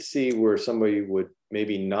 I could see where somebody would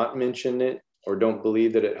maybe not mention it or don't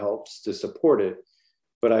believe that it helps to support it.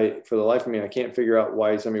 But for the life of me, I can't figure out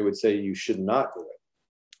why somebody would say you should not do it,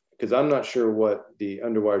 because I'm not sure what the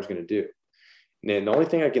underwire is going to do. And the only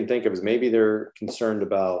thing I can think of is maybe they're concerned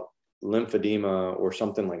about lymphedema or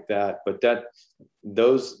something like that. But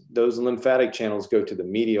those lymphatic channels go to the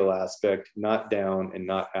medial aspect, not down and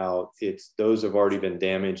not out. Those have already been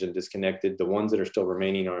damaged and disconnected. The ones that are still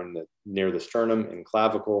remaining are near the sternum and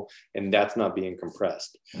clavicle, and that's not being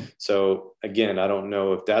compressed. So again, I don't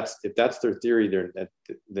know if that's their theory,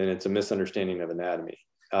 then it's a misunderstanding of anatomy.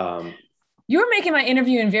 You're making my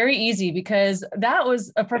interviewing very easy, because that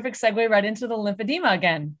was a perfect segue right into the lymphedema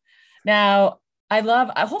again. Now,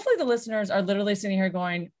 hopefully the listeners are literally sitting here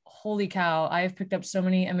going, holy cow, I have picked up so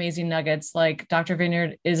many amazing nuggets. Like, Dr.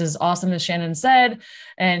 Vineyard is as awesome as Shannon said,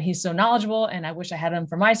 and he's so knowledgeable, and I wish I had him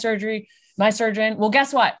for my surgeon. Well,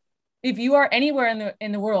 guess what? if you are anywhere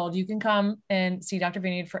in the world, you can come and see Dr.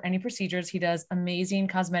 Vineyard for any procedures. He does amazing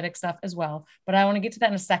cosmetic stuff as well. But I want to get to that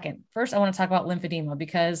in a second. First, I want to talk about lymphedema,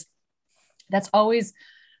 because that's always,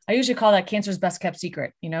 I usually call that cancer's best kept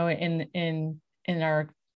secret. You know, in our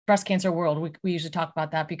breast cancer world, we usually talk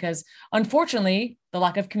about that, because unfortunately, the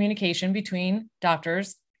lack of communication between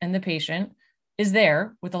doctors and the patient is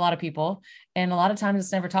there with a lot of people. And a lot of times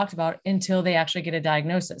it's never talked about until they actually get a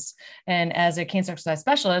diagnosis. And as a cancer exercise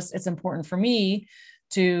specialist, it's important for me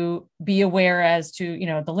to be aware as to, you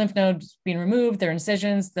know, the lymph nodes being removed, their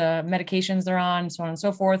incisions, the medications they're on, so on and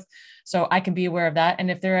so forth. So I can be aware of that. And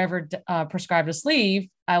if they're ever prescribed a sleeve,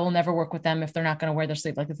 I will never work with them if they're not going to wear their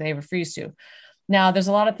sleeve, like if they refuse to. Now, there's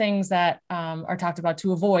a lot of things that are talked about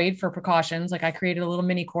to avoid for precautions. Like I created a little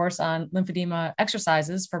mini course on lymphedema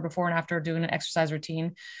exercises for before and after doing an exercise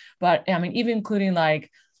routine. But I mean, even including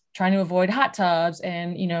like trying to avoid hot tubs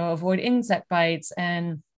and, you know, avoid insect bites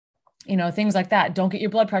and, you know, things like that. Don't get your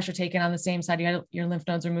blood pressure taken on the same side you had your lymph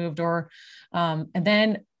nodes removed. Or, and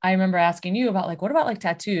then I remember asking you about like, what about like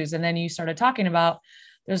tattoos? And then you started talking about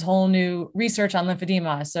there's whole new research on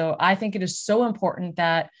lymphedema. So I think it is so important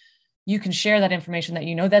that you can share that information that,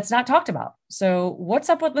 you know, that's not talked about. So what's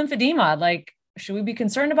up with lymphedema? Like, should we be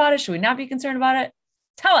concerned about it? Should we not be concerned about it?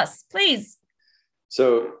 Tell us, please.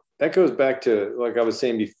 So that goes back to, like I was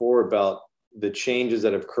saying before, about the changes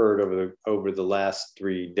that have occurred over the last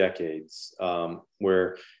 3 decades,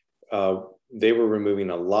 where they were removing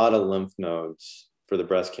a lot of lymph nodes for the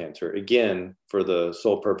breast cancer, again, for the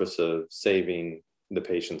sole purpose of saving the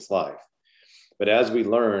patient's life. But as we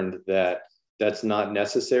learned that that's not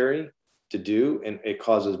necessary to do, and it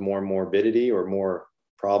causes more morbidity or more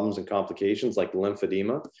problems and complications like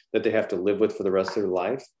lymphedema that they have to live with for the rest of their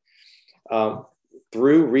life.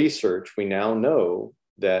 Through research, we now know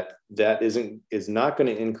that is not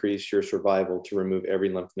going to increase your survival to remove every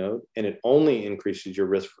lymph node, and it only increases your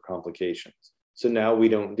risk for complications. So now we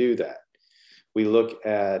don't do that. We look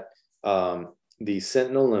at the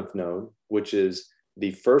sentinel lymph node, which is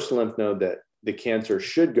the first lymph node that the cancer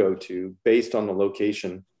should go to based on the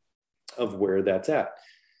location of where that's at.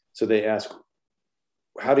 So they ask,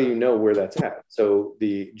 how do you know where that's at? So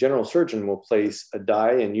the general surgeon will place a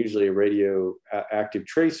dye and usually a radioactive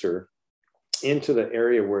tracer into the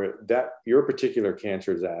area where your particular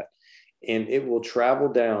cancer is at, and it will travel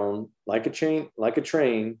down like a train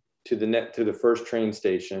to the first train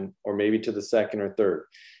station, or maybe to the second or third.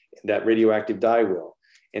 That radioactive dye will.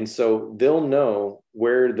 And so they'll know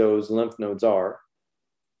where those lymph nodes are,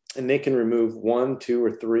 and they can remove 1, 2,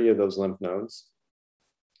 or 3 of those lymph nodes,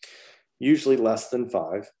 usually less than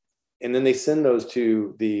 5. And then they send those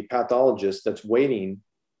to the pathologist that's waiting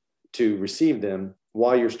to receive them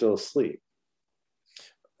while you're still asleep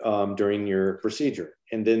during your procedure.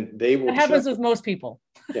 And then they will. That happens with most people.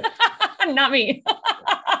 Yeah. Not me.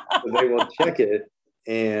 So they will check it,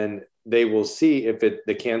 and they will see if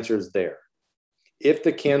the cancer is there. If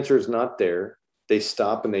the cancer is not there, they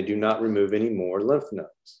stop and they do not remove any more lymph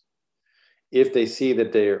nodes. If they see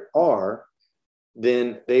that there are,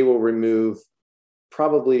 then they will remove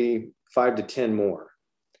probably 5 to 10 more.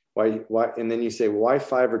 Why? And then you say, why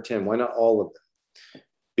 5 or 10? Why not all of them?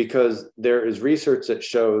 Because there is research that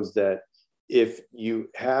shows that if you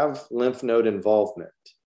have lymph node involvement,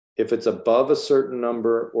 if it's above a certain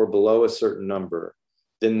number or below a certain number,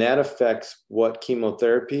 then that affects what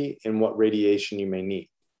chemotherapy and what radiation you may need.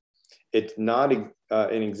 It's not an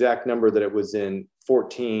exact number that it was in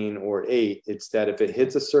 14 or 8. It's that if it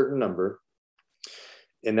hits a certain number,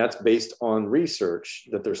 and that's based on research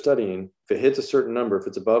that they're studying, if it hits a certain number, if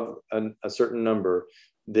it's above a certain number,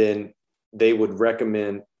 then they would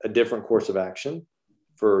recommend a different course of action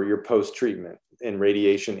for your post-treatment in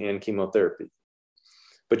radiation and chemotherapy.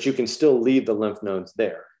 But you can still leave the lymph nodes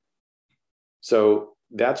there. So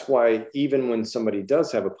that's why even when somebody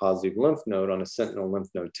does have a positive lymph node on a sentinel lymph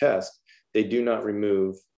node test, they do not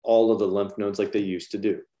remove all of the lymph nodes like they used to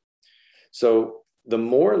do. So the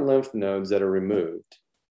more lymph nodes that are removed,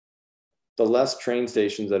 the less train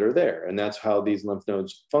stations that are there. And that's how these lymph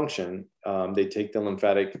nodes function. They take the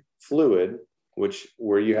lymphatic fluid,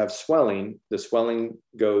 where you have swelling, the swelling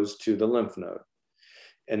goes to the lymph node.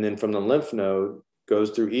 And then from the lymph node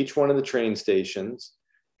goes through each one of the train stations.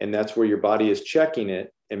 And that's where your body is checking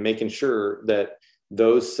it and making sure that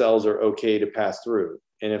those cells are okay to pass through.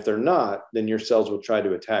 And if they're not, then your cells will try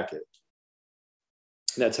to attack it.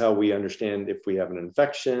 That's how we understand if we have an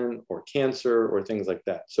infection or cancer or things like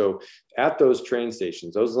that. So at those train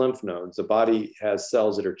stations, those lymph nodes, the body has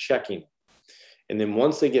cells that are checking. And then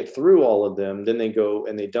once they get through all of them, then they go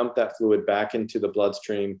and they dump that fluid back into the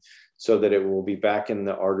bloodstream so that it will be back in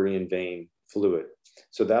the artery and vein fluid.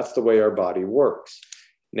 So that's the way our body works.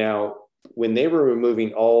 Now, when they were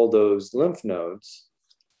removing all those lymph nodes,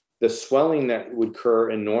 the swelling that would occur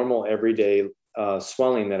in normal everyday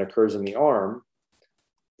swelling that occurs in the arm,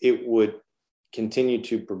 it would continue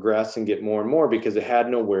to progress and get more and more because it had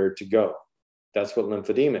nowhere to go. That's what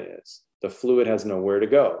lymphedema is. The fluid has nowhere to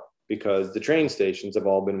go because the train stations have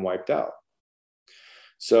all been wiped out.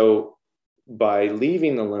 So by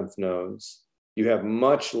leaving the lymph nodes, you have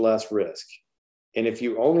much less risk. And if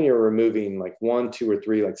you only are removing like 1, 2, or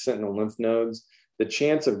 3 like sentinel lymph nodes, the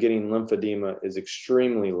chance of getting lymphedema is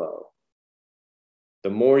extremely low. The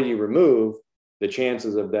more you remove, the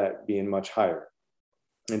chances of that being much higher.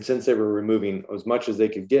 And since they were removing as much as they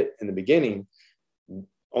could get in the beginning,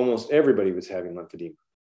 almost everybody was having lymphedema.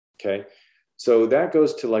 Okay. So that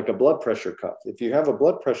goes to like a blood pressure cuff. If you have a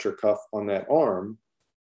blood pressure cuff on that arm,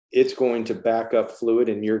 it's going to back up fluid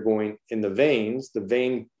and you're going in the veins, the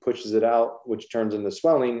vein pushes it out, which turns into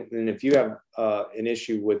swelling. And if you have an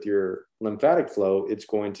issue with your lymphatic flow, it's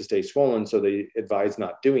going to stay swollen. So they advise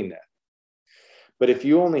not doing that. But if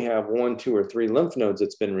you only have 1, 2, or 3 lymph nodes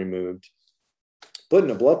that's been removed,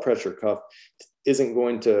 putting a blood pressure cuff isn't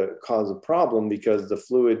going to cause a problem because the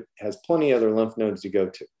fluid has plenty other lymph nodes to go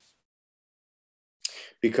to.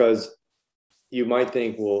 Because you might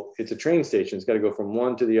think, well, it's a train station. It's got to go from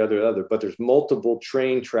one to the other, but there's multiple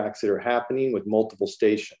train tracks that are happening with multiple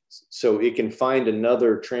stations. So it can find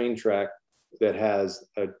another train track that has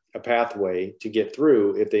a pathway to get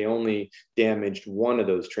through if they only damaged one of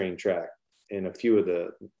those train tracks in a few of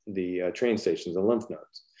the train stations, the lymph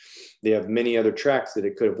nodes. They have many other tracks that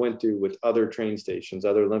it could have went through with other train stations,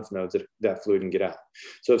 other lymph nodes that fluid can get out.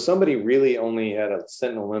 So if somebody really only had a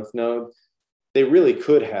sentinel lymph node, they really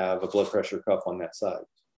could have a blood pressure cuff on that side.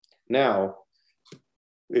 Now,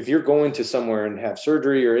 if you're going to somewhere and have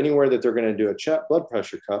surgery or anywhere that they're going to do a blood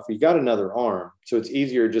pressure cuff, you got another arm. So it's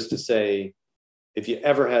easier just to say, if you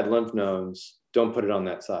ever had lymph nodes, don't put it on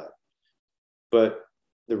that side. But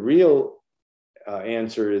the real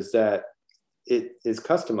answer is that it is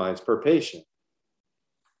customized per patient.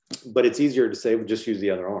 But it's easier to say, well, just use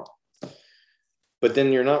the other arm. But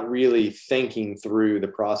then you're not really thinking through the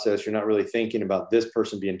process. You're not really thinking about this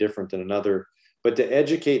person being different than another. But to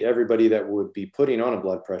educate everybody that would be putting on a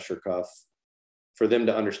blood pressure cuff, for them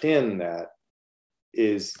to understand that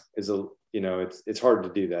is a, you know, it's hard to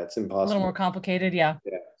do that. It's impossible. A little more complicated, yeah.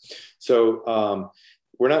 Yeah. So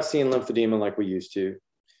we're not seeing lymphedema like we used to.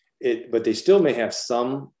 But they still may have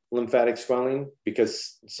some lymphatic swelling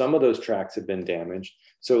because some of those tracts have been damaged.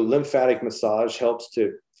 So lymphatic massage helps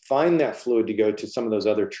to find that fluid to go to some of those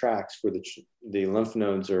other tracts where the lymph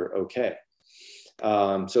nodes are okay.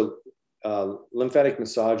 So lymphatic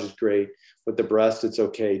massage is great. With the breast, it's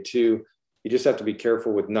okay too. You just have to be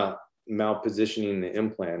careful with not malpositioning the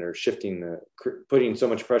implant or putting so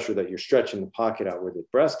much pressure that you're stretching the pocket out where the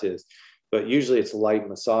breast is. But usually it's light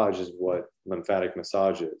massage is what lymphatic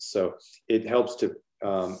massage is. So it helps to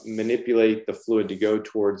manipulate the fluid to go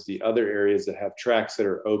towards the other areas that have tracts that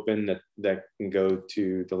are open that can go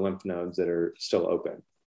to the lymph nodes that are still open.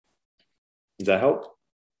 Does that help?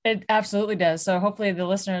 It absolutely does. So hopefully the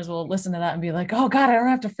listeners will listen to that and be like, oh God, I don't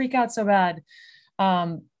have to freak out so bad.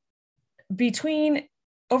 Between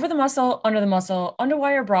over the muscle, under the muscle,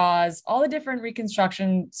 underwire bras, all the different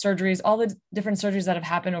reconstruction surgeries, all the different surgeries that have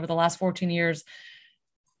happened over the last 14 years,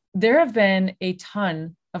 there have been a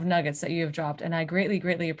ton of nuggets that you have dropped, and I greatly,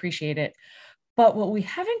 greatly appreciate it. But what we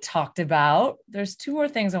haven't talked about, there's 2 more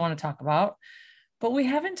things I want to talk about, but we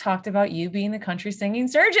haven't talked about you being the country singing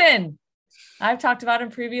surgeon. I've talked about in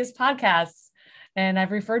previous podcasts, and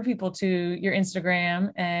I've referred people to your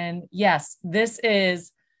Instagram. And yes, this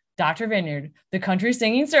is Dr. Vineyard, the country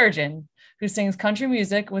singing surgeon who sings country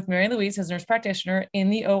music with Mary Louise, his nurse practitioner, in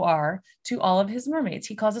the OR to all of his mermaids.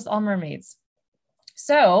 He calls us all mermaids.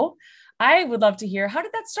 So I would love to hear, how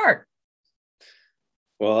did that start?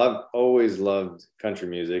 Well, I've always loved country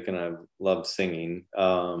music and I've loved singing.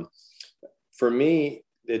 For me,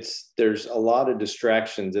 there's a lot of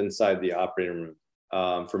distractions inside the operating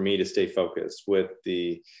room for me to stay focused with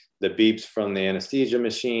the beeps from the anesthesia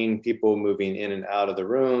machine, people moving in and out of the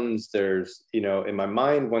rooms. There's, and my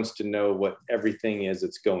mind wants to know what everything is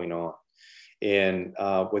that's going on. And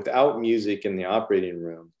without music in the operating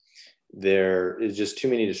room, there is just too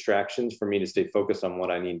many distractions for me to stay focused on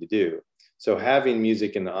what I need to do. So having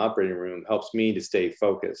music in the operating room helps me to stay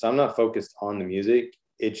focused. I'm not focused on the music.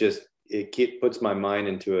 It puts my mind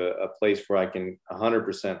into a place where I can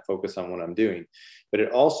 100% focus on what I'm doing. But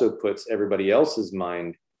it also puts everybody else's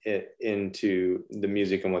mind into the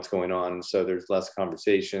music and what's going on. So there's less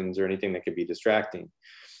conversations or anything that could be distracting.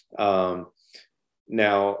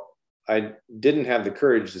 Now, I didn't have the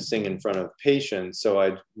courage to sing in front of patients, so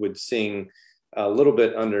I would sing a little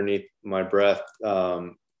bit underneath my breath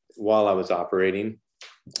while I was operating.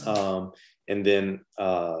 And then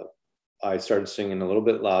I started singing a little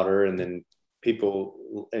bit louder, and then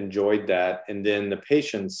people enjoyed that. And then the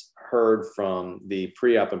patients heard from the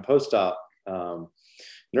pre-op and post-op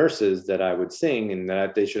nurses that I would sing and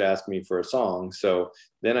that they should ask me for a song. So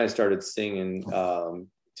then I started singing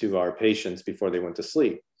to our patients before they went to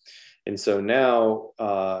sleep. And so now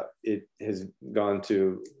it has gone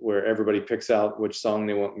to where everybody picks out which song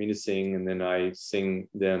they want me to sing, and then I sing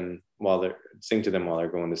to them while they're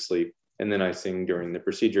going to sleep, and then I sing during the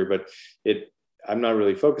procedure. But I'm not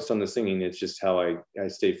really focused on the singing. It's just how I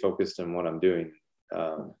stay focused on what I'm doing.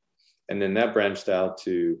 And then that branched out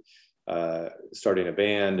to starting a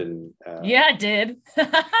band, and yeah, it did.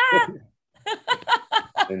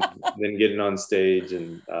 and then getting on stage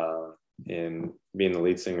and being the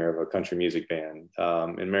lead singer of a country music band.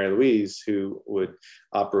 And Mary Louise, who would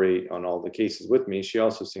operate on all the cases with me, she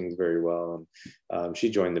also sings very well. And she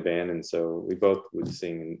joined the band. And so we both would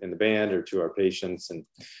sing in the band or to our patients. And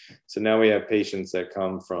so now we have patients that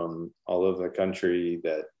come from all over the country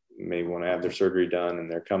that may want to have their surgery done,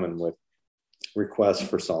 and they're coming with requests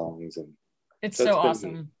for songs. And it's so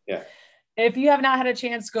awesome. Yeah. If you have not had a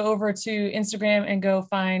chance, go over to Instagram and go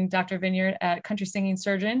find Dr. Vineyard at Country Singing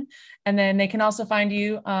Surgeon. And then they can also find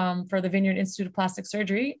you for the Vineyard Institute of Plastic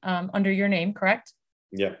Surgery under your name, correct?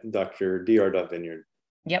 Yep, Dr. Dr. Vineyard.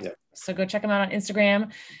 Yep. So go check him out on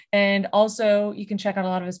Instagram. And also you can check out a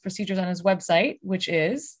lot of his procedures on his website, which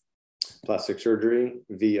is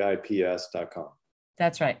plasticsurgeryvips.com.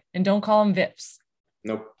 That's right. And don't call them VIPs.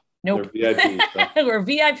 Nope. Nope. They're VIPs. We're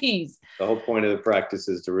VIPs. The whole point of the practice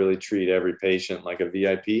is to really treat every patient like a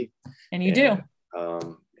VIP. And you do.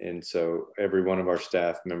 And so every one of our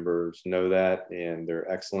staff members know that, and they're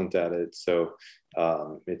excellent at it. So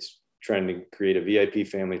it's trying to create a VIP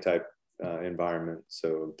family type environment.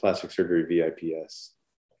 So plastic surgery VIPS.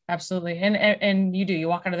 Absolutely. And you do, you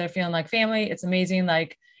walk out of there feeling like family. It's amazing.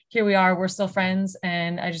 Like, here we are, we're still friends.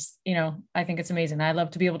 And I just, I think it's amazing. I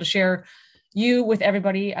love to be able to share you with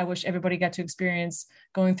everybody. I wish everybody got to experience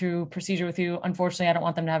going through procedure with you. Unfortunately, I don't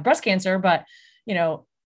want them to have breast cancer, but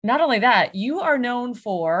not only that, you are known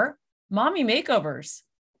for mommy makeovers.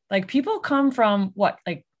 Like, people come from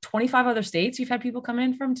like 25 other states you've had people come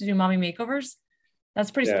in from to do mommy makeovers.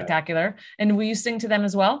 That's pretty spectacular. And will you sing to them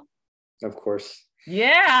as well? Of course.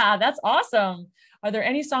 Yeah, that's awesome. Are there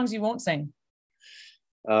any songs you won't sing?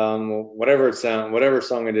 Whatever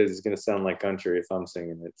song it is going to sound like country if I'm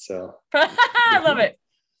singing it. So I love it.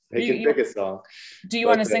 They can pick a song. Do you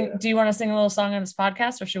want to sing? Do you want to sing a little song on this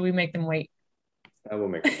podcast, or should we make them wait? I will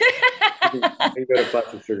make them wait. You can go to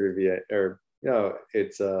plastic surgery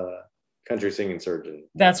it's Country Singing Surgeon.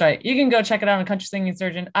 That's right. You can go check it out on Country Singing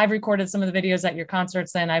Surgeon. I've recorded some of the videos at your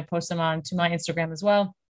concerts, and I post them on to my Instagram as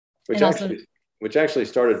well. Which actually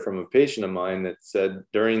started from a patient of mine that said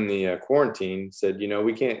during the quarantine, said,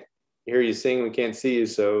 we can't hear you sing, we can't see you,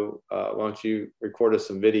 so why don't you record us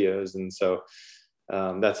some videos? And so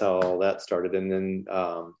that's how all that started. And then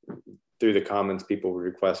through the comments, people would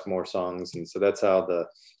request more songs. And so that's how the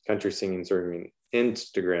Country Singing Surgeon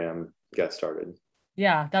Instagram got started.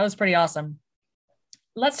 Yeah, that was pretty awesome.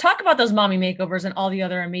 Let's talk about those mommy makeovers and all the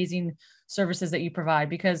other amazing services that you provide,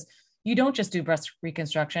 because you don't just do breast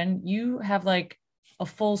reconstruction. You have like a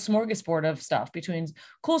full smorgasbord of stuff between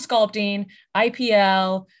cool sculpting,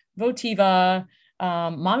 IPL, Votiva,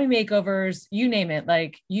 mommy makeovers, you name it.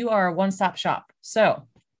 Like, you are a one-stop shop. So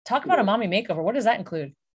talk about a mommy makeover. What does that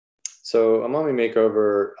include? So a mommy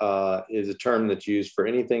makeover is a term that's used for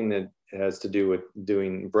anything that has to do with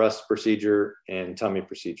doing breast procedure and tummy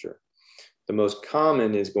procedure. The most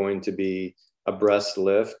common is going to be a breast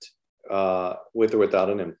lift with or without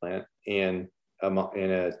an implant, and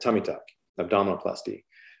a tummy tuck, abdominoplasty.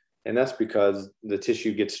 And that's because the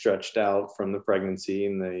tissue gets stretched out from the pregnancy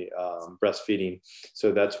and the breastfeeding.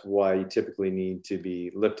 So that's why you typically need to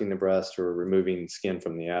be lifting the breast or removing skin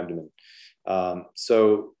from the abdomen.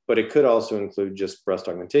 But it could also include just breast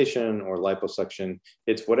augmentation or liposuction.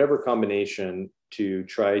 It's whatever combination to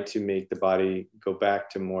try to make the body go back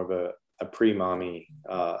to more of a pre-mommy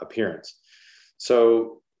appearance.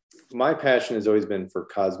 So my passion has always been for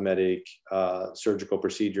cosmetic surgical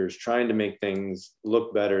procedures, trying to make things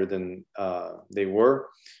look better than they were,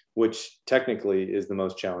 which technically is the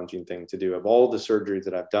most challenging thing to do. Of all the surgeries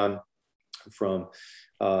that I've done, from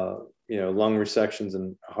lung resections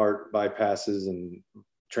and heart bypasses and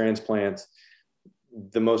transplants,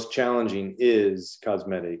 the most challenging is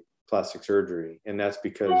cosmetic plastic surgery. And that's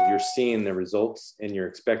because you're seeing the results and you're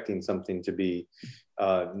expecting something to be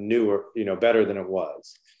newer, better than it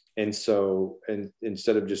was. And so, and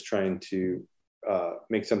instead of just trying to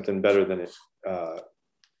make something better than it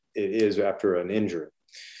is after an injury.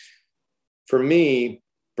 For me,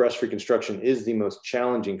 breast reconstruction is the most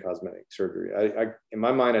challenging cosmetic surgery. I in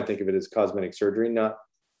my mind, I think of it as cosmetic surgery, not,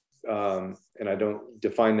 and I don't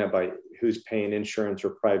define that by who's paying insurance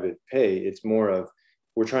or private pay. It's more of,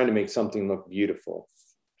 we're trying to make something look beautiful.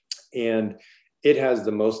 And it has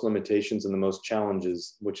the most limitations and the most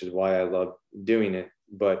challenges, which is why I love doing it,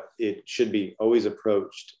 but it should be always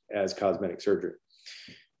approached as cosmetic surgery.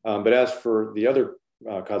 But as for the other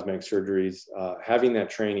cosmetic surgeries, having that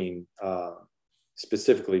training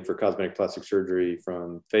specifically for cosmetic plastic surgery,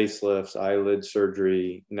 from facelifts, eyelid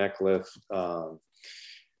surgery, neck lift,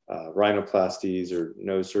 rhinoplasties or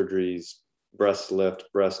nose surgeries, breast lift,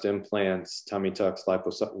 breast implants, tummy tucks,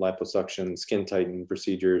 liposuction, skin tightening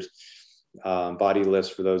procedures, body lifts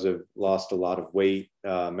for those who have lost a lot of weight,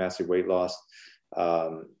 massive weight loss.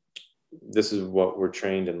 This is what we're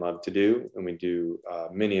trained and love to do. And we do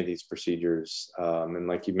many of these procedures. And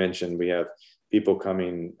like you mentioned, we have people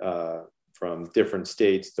coming from different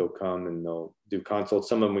states. They'll come and they'll do consults.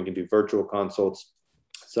 Some of them we can do virtual consults.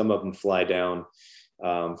 Some of them fly down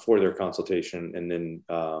for their consultation and then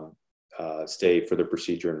stay for the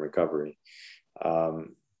procedure and recovery. But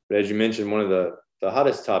as you mentioned, one of the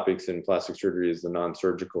hottest topics in plastic surgery is the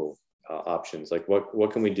non-surgical options. Like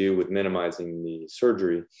what can we do with minimizing the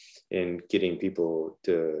surgery and getting people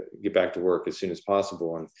to get back to work as soon as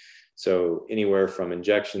possible? And so anywhere from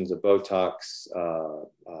injections of Botox,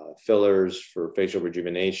 fillers for facial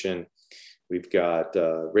rejuvenation. We've got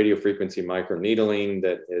radiofrequency microneedling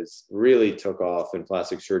that has really took off in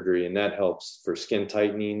plastic surgery, and that helps for skin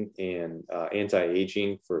tightening and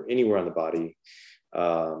anti-aging for anywhere on the body,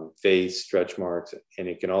 face, stretch marks, and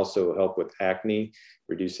it can also help with acne,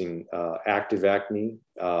 reducing active acne.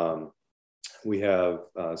 We have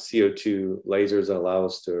CO2 lasers that allow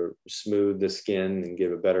us to smooth the skin and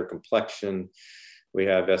give a better complexion. We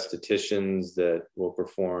have estheticians that will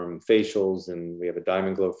perform facials, and we have a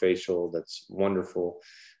Diamond Glow facial that's wonderful,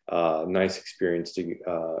 nice experience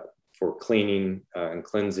for cleaning and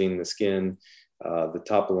cleansing the skin. The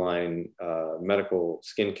top of the line medical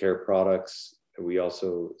skincare products, we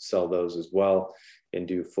also sell those as well and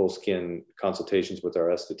do full skin consultations with our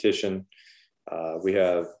esthetician. We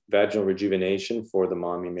have vaginal rejuvenation for the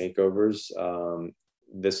mommy makeovers.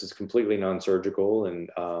 This is completely non-surgical, and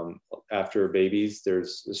after babies,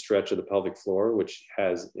 there's a stretch of the pelvic floor, which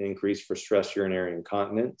has increased for stress urinary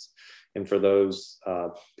incontinence. And for those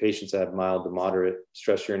patients that have mild to moderate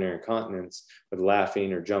stress urinary incontinence with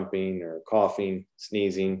laughing or jumping or coughing,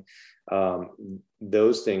 sneezing,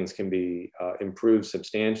 those things can be improved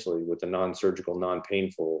substantially with a non-surgical,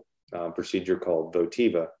 non-painful procedure called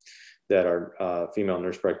Votiva that our female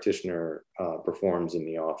nurse practitioner performs in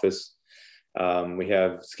the office. We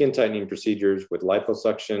have skin tightening procedures with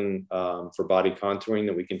liposuction for body contouring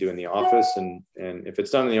that we can do in the office. And if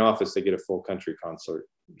it's done in the office, they get a full country concert.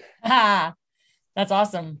 Ah, that's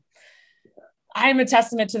awesome. I'm a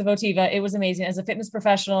testament to the Votiva. It was amazing. As a fitness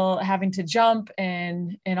professional, having to jump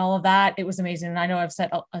and all of that, it was amazing. And I know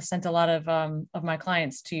I've sent a lot of my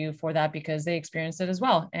clients to you for that because they experienced it as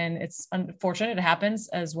well. And it's unfortunate it happens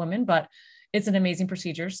as women, but it's an amazing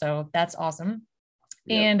procedure. So that's awesome.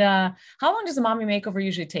 Yep. And how long does a mommy makeover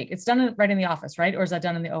usually take? It's done right in the office, right? Or is that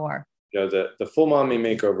done in the OR? The full mommy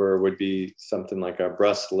makeover would be something like a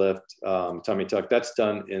breast lift, tummy tuck. That's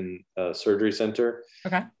done in a surgery center.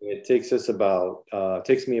 Okay. It takes us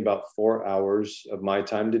takes me about 4 hours of my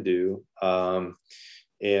time to do. But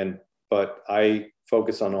I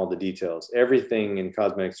focus on all the details. Everything in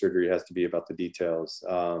cosmetic surgery has to be about the details.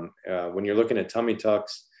 When you're looking at tummy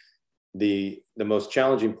tucks, the most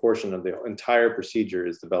challenging portion of the entire procedure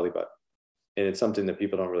is the belly button. And it's something that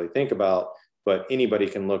people don't really think about, but anybody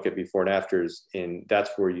can look at before and afters, and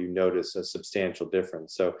that's where you notice a substantial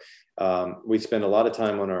difference. So we spend a lot of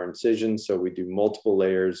time on our incisions. So we do multiple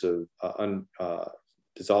layers of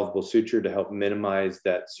dissolvable suture to help minimize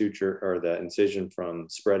that suture or the incision from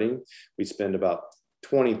spreading. We spend about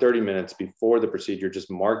 20-30 minutes before the procedure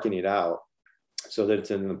just marking it out so that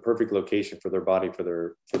it's in the perfect location for their body, for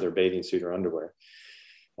their bathing suit or underwear.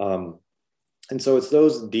 And so it's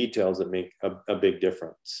those details that make a big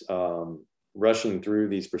difference. Rushing through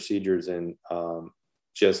these procedures and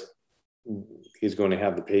just is going to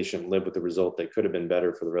have the patient live with the result that could have been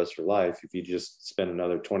better for the rest of their life if you just spend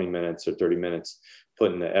another 20 minutes or 30 minutes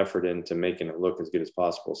putting the effort into making it look as good as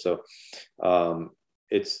possible. So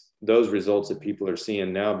it's those results that people are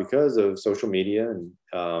seeing now because of social media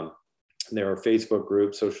and There are Facebook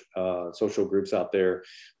groups, social groups out there.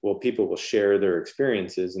 Well, people will share their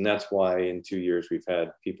experiences. And that's why in 2 years, we've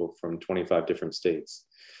had people from 25 different states.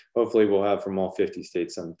 Hopefully we'll have from all 50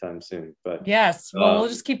 states sometime soon. But yes, well, we'll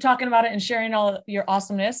just keep talking about it and sharing all your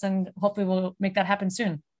awesomeness, and hopefully we'll make that happen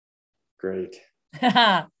soon. Great.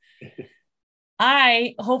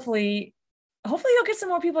 Hopefully you'll get some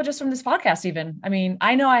more people just from this podcast even. I mean,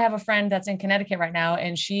 I know I have a friend that's in Connecticut right now,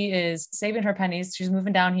 and she is saving her pennies. She's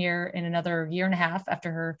moving down here in another year and a half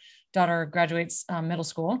after her daughter graduates middle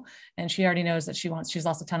school. And she already knows that she's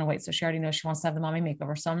lost a ton of weight. So she already knows she wants to have the mommy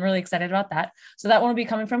makeover. So I'm really excited about that. So that one will be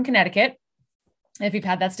coming from Connecticut. If you've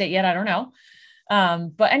had that state yet, I don't know.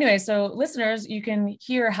 But anyway, so listeners, you can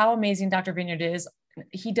hear how amazing Dr. Vineyard is.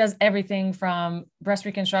 He does everything from breast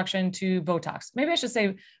reconstruction to Botox. Maybe I should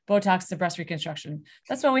say Botox to breast reconstruction.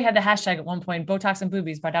 That's why we had the hashtag at one point, Botox and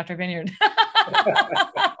boobies by Dr. Vineyard.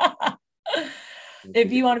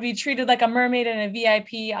 If you want to be treated like a mermaid and a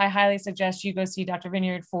VIP, I highly suggest you go see Dr.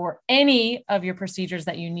 Vineyard for any of your procedures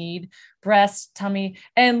that you need, breast, tummy.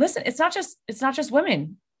 And listen, it's not just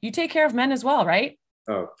women. You take care of men as well, right?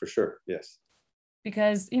 Oh, for sure. Yes.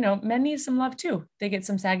 Because, men need some love too. They get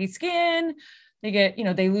some saggy skin. They get,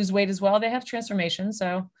 they lose weight as well. They have transformation.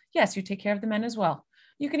 So yes, you take care of the men as well.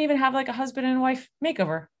 You can even have like a husband and wife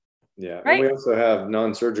makeover. Yeah. Right? And we also have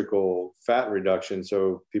non-surgical fat reduction.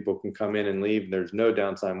 So people can come in and leave. There's no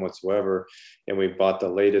downtime whatsoever. And we bought the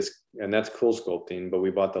latest, and that's CoolSculpting, but we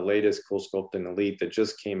bought the latest CoolSculpting Elite that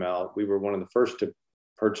just came out. We were one of the first to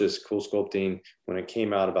purchase CoolSculpting when it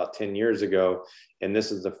came out about 10 years ago. And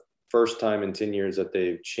this is the first time in 10 years that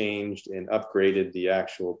they've changed and upgraded the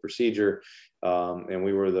actual procedure. And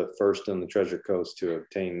we were the first on the Treasure Coast to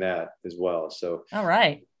obtain that as well. So all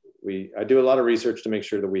right. I do a lot of research to make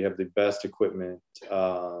sure that we have the best equipment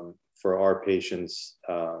for our patients'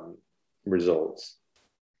 results.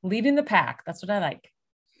 Leading the pack. That's what I like.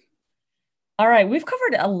 All right. We've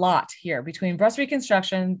covered a lot here between breast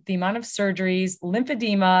reconstruction, the amount of surgeries,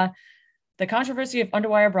 lymphedema, the controversy of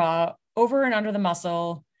underwire bra, over and under the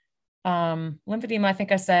muscle, lymphedema, I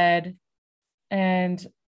think I said, and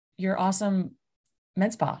your awesome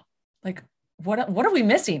med spa. Like, what are we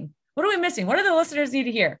missing? What are we missing? What do the listeners need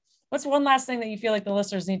to hear? What's one last thing that you feel like the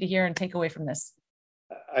listeners need to hear and take away from this?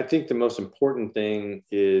 I think the most important thing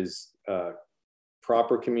is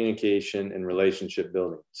proper communication and relationship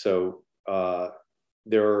building. So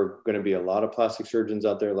there are going to be a lot of plastic surgeons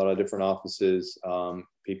out there, a lot of different offices.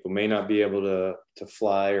 People may not be able to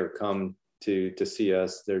fly or come to see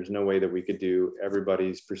us. There's no way that we could do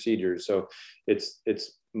everybody's procedures. So it's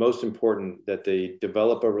most important that they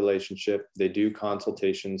develop a relationship. They do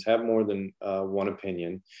consultations, have more than one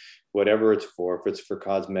opinion, whatever it's for, if it's for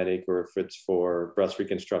cosmetic or if it's for breast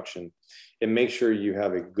reconstruction, and make sure you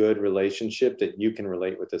have a good relationship that you can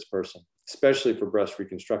relate with this person, especially for breast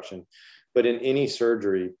reconstruction. But in any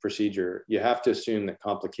surgery procedure, you have to assume that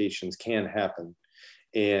complications can happen.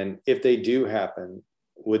 And if they do happen,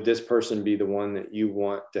 would this person be the one that you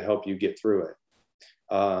want to help you get through it?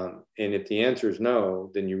 And if the answer is no,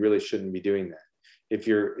 then you really shouldn't be doing that. If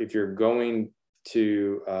you're going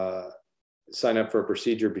to sign up for a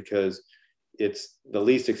procedure because it's the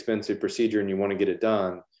least expensive procedure and you want to get it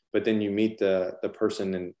done, but then you meet the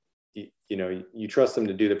person and you trust them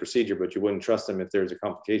to do the procedure, but you wouldn't trust them if there's a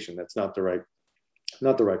complication. That's not the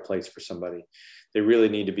right place for somebody. They really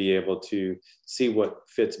need to be able to see what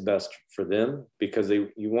fits best for them, because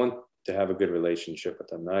you want to have a good relationship with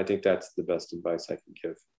them. And I think that's the best advice I can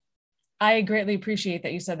give. I greatly appreciate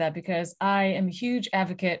that you said that, because I am a huge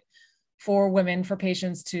advocate for women, for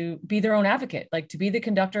patients to be their own advocate, like to be the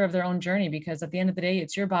conductor of their own journey, because at the end of the day,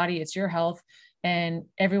 it's your body, it's your health, and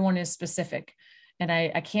everyone is specific. And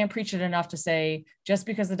I can't preach it enough to say, just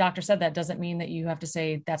because the doctor said that doesn't mean that you have to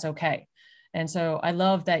say that's okay. And so I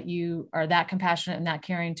love that you are that compassionate and that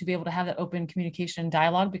caring to be able to have that open communication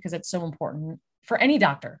dialogue, because it's so important for any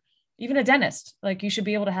doctor, even a dentist. Like, you should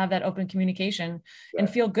be able to have that open communication and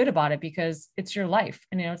feel good about it, because it's your life.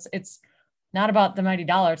 And, it's not about the mighty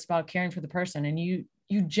dollar. It's about caring for the person. And you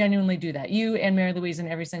genuinely do that. You and Mary Louise and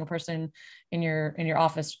every single person in your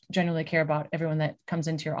office genuinely care about everyone that comes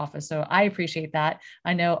into your office. So I appreciate that.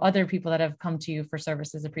 I know other people that have come to you for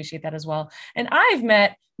services appreciate that as well. And I've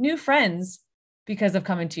met new friends because of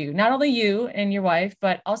coming to you, not only you and your wife,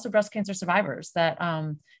 but also breast cancer survivors that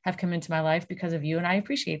have come into my life because of you. And I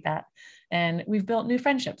appreciate that. And we've built new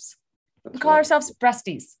friendships. We call ourselves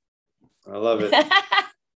breasties. I love it. I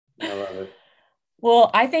love it.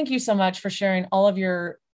 Well, I thank you so much for sharing all of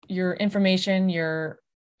your information, your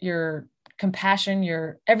compassion,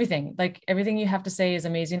 your everything. Like, everything you have to say is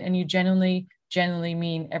amazing, and you genuinely genuinely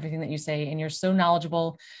mean everything that you say, and you're so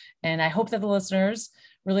knowledgeable. And I hope that the listeners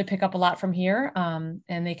really pick up a lot from here,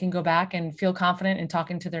 and they can go back and feel confident in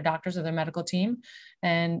talking to their doctors or their medical team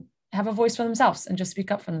and have a voice for themselves and just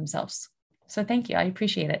speak up for themselves. So thank you. I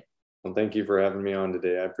appreciate it. Well, thank you for having me on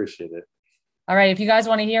today. I appreciate it. All right. If you guys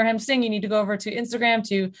want to hear him sing, you need to go over to Instagram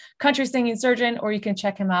to Country Singing Surgeon, or you can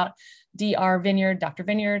check him out, Dr. Vineyard, Dr.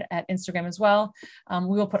 Vineyard at Instagram as well.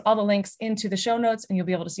 We will put all the links into the show notes and you'll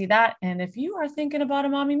be able to see that. And if you are thinking about a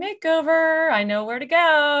mommy makeover, I know where to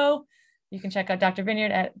go. You can check out Dr.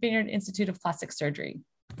 Vineyard at Vineyard Institute of Plastic Surgery.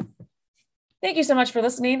 Thank you so much for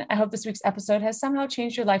listening. I hope this week's episode has somehow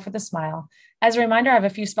changed your life with a smile. As a reminder, I have a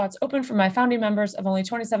few spots open for my founding members of only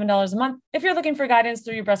 $27 a month. If you're looking for guidance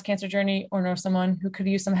through your breast cancer journey or know someone who could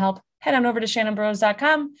use some help, head on over to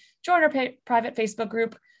shannonburrows.com, join our private Facebook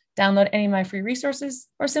group, download any of my free resources,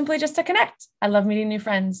 or simply just to connect. I love meeting new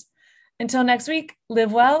friends. Until next week,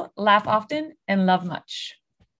 live well, laugh often, and love much.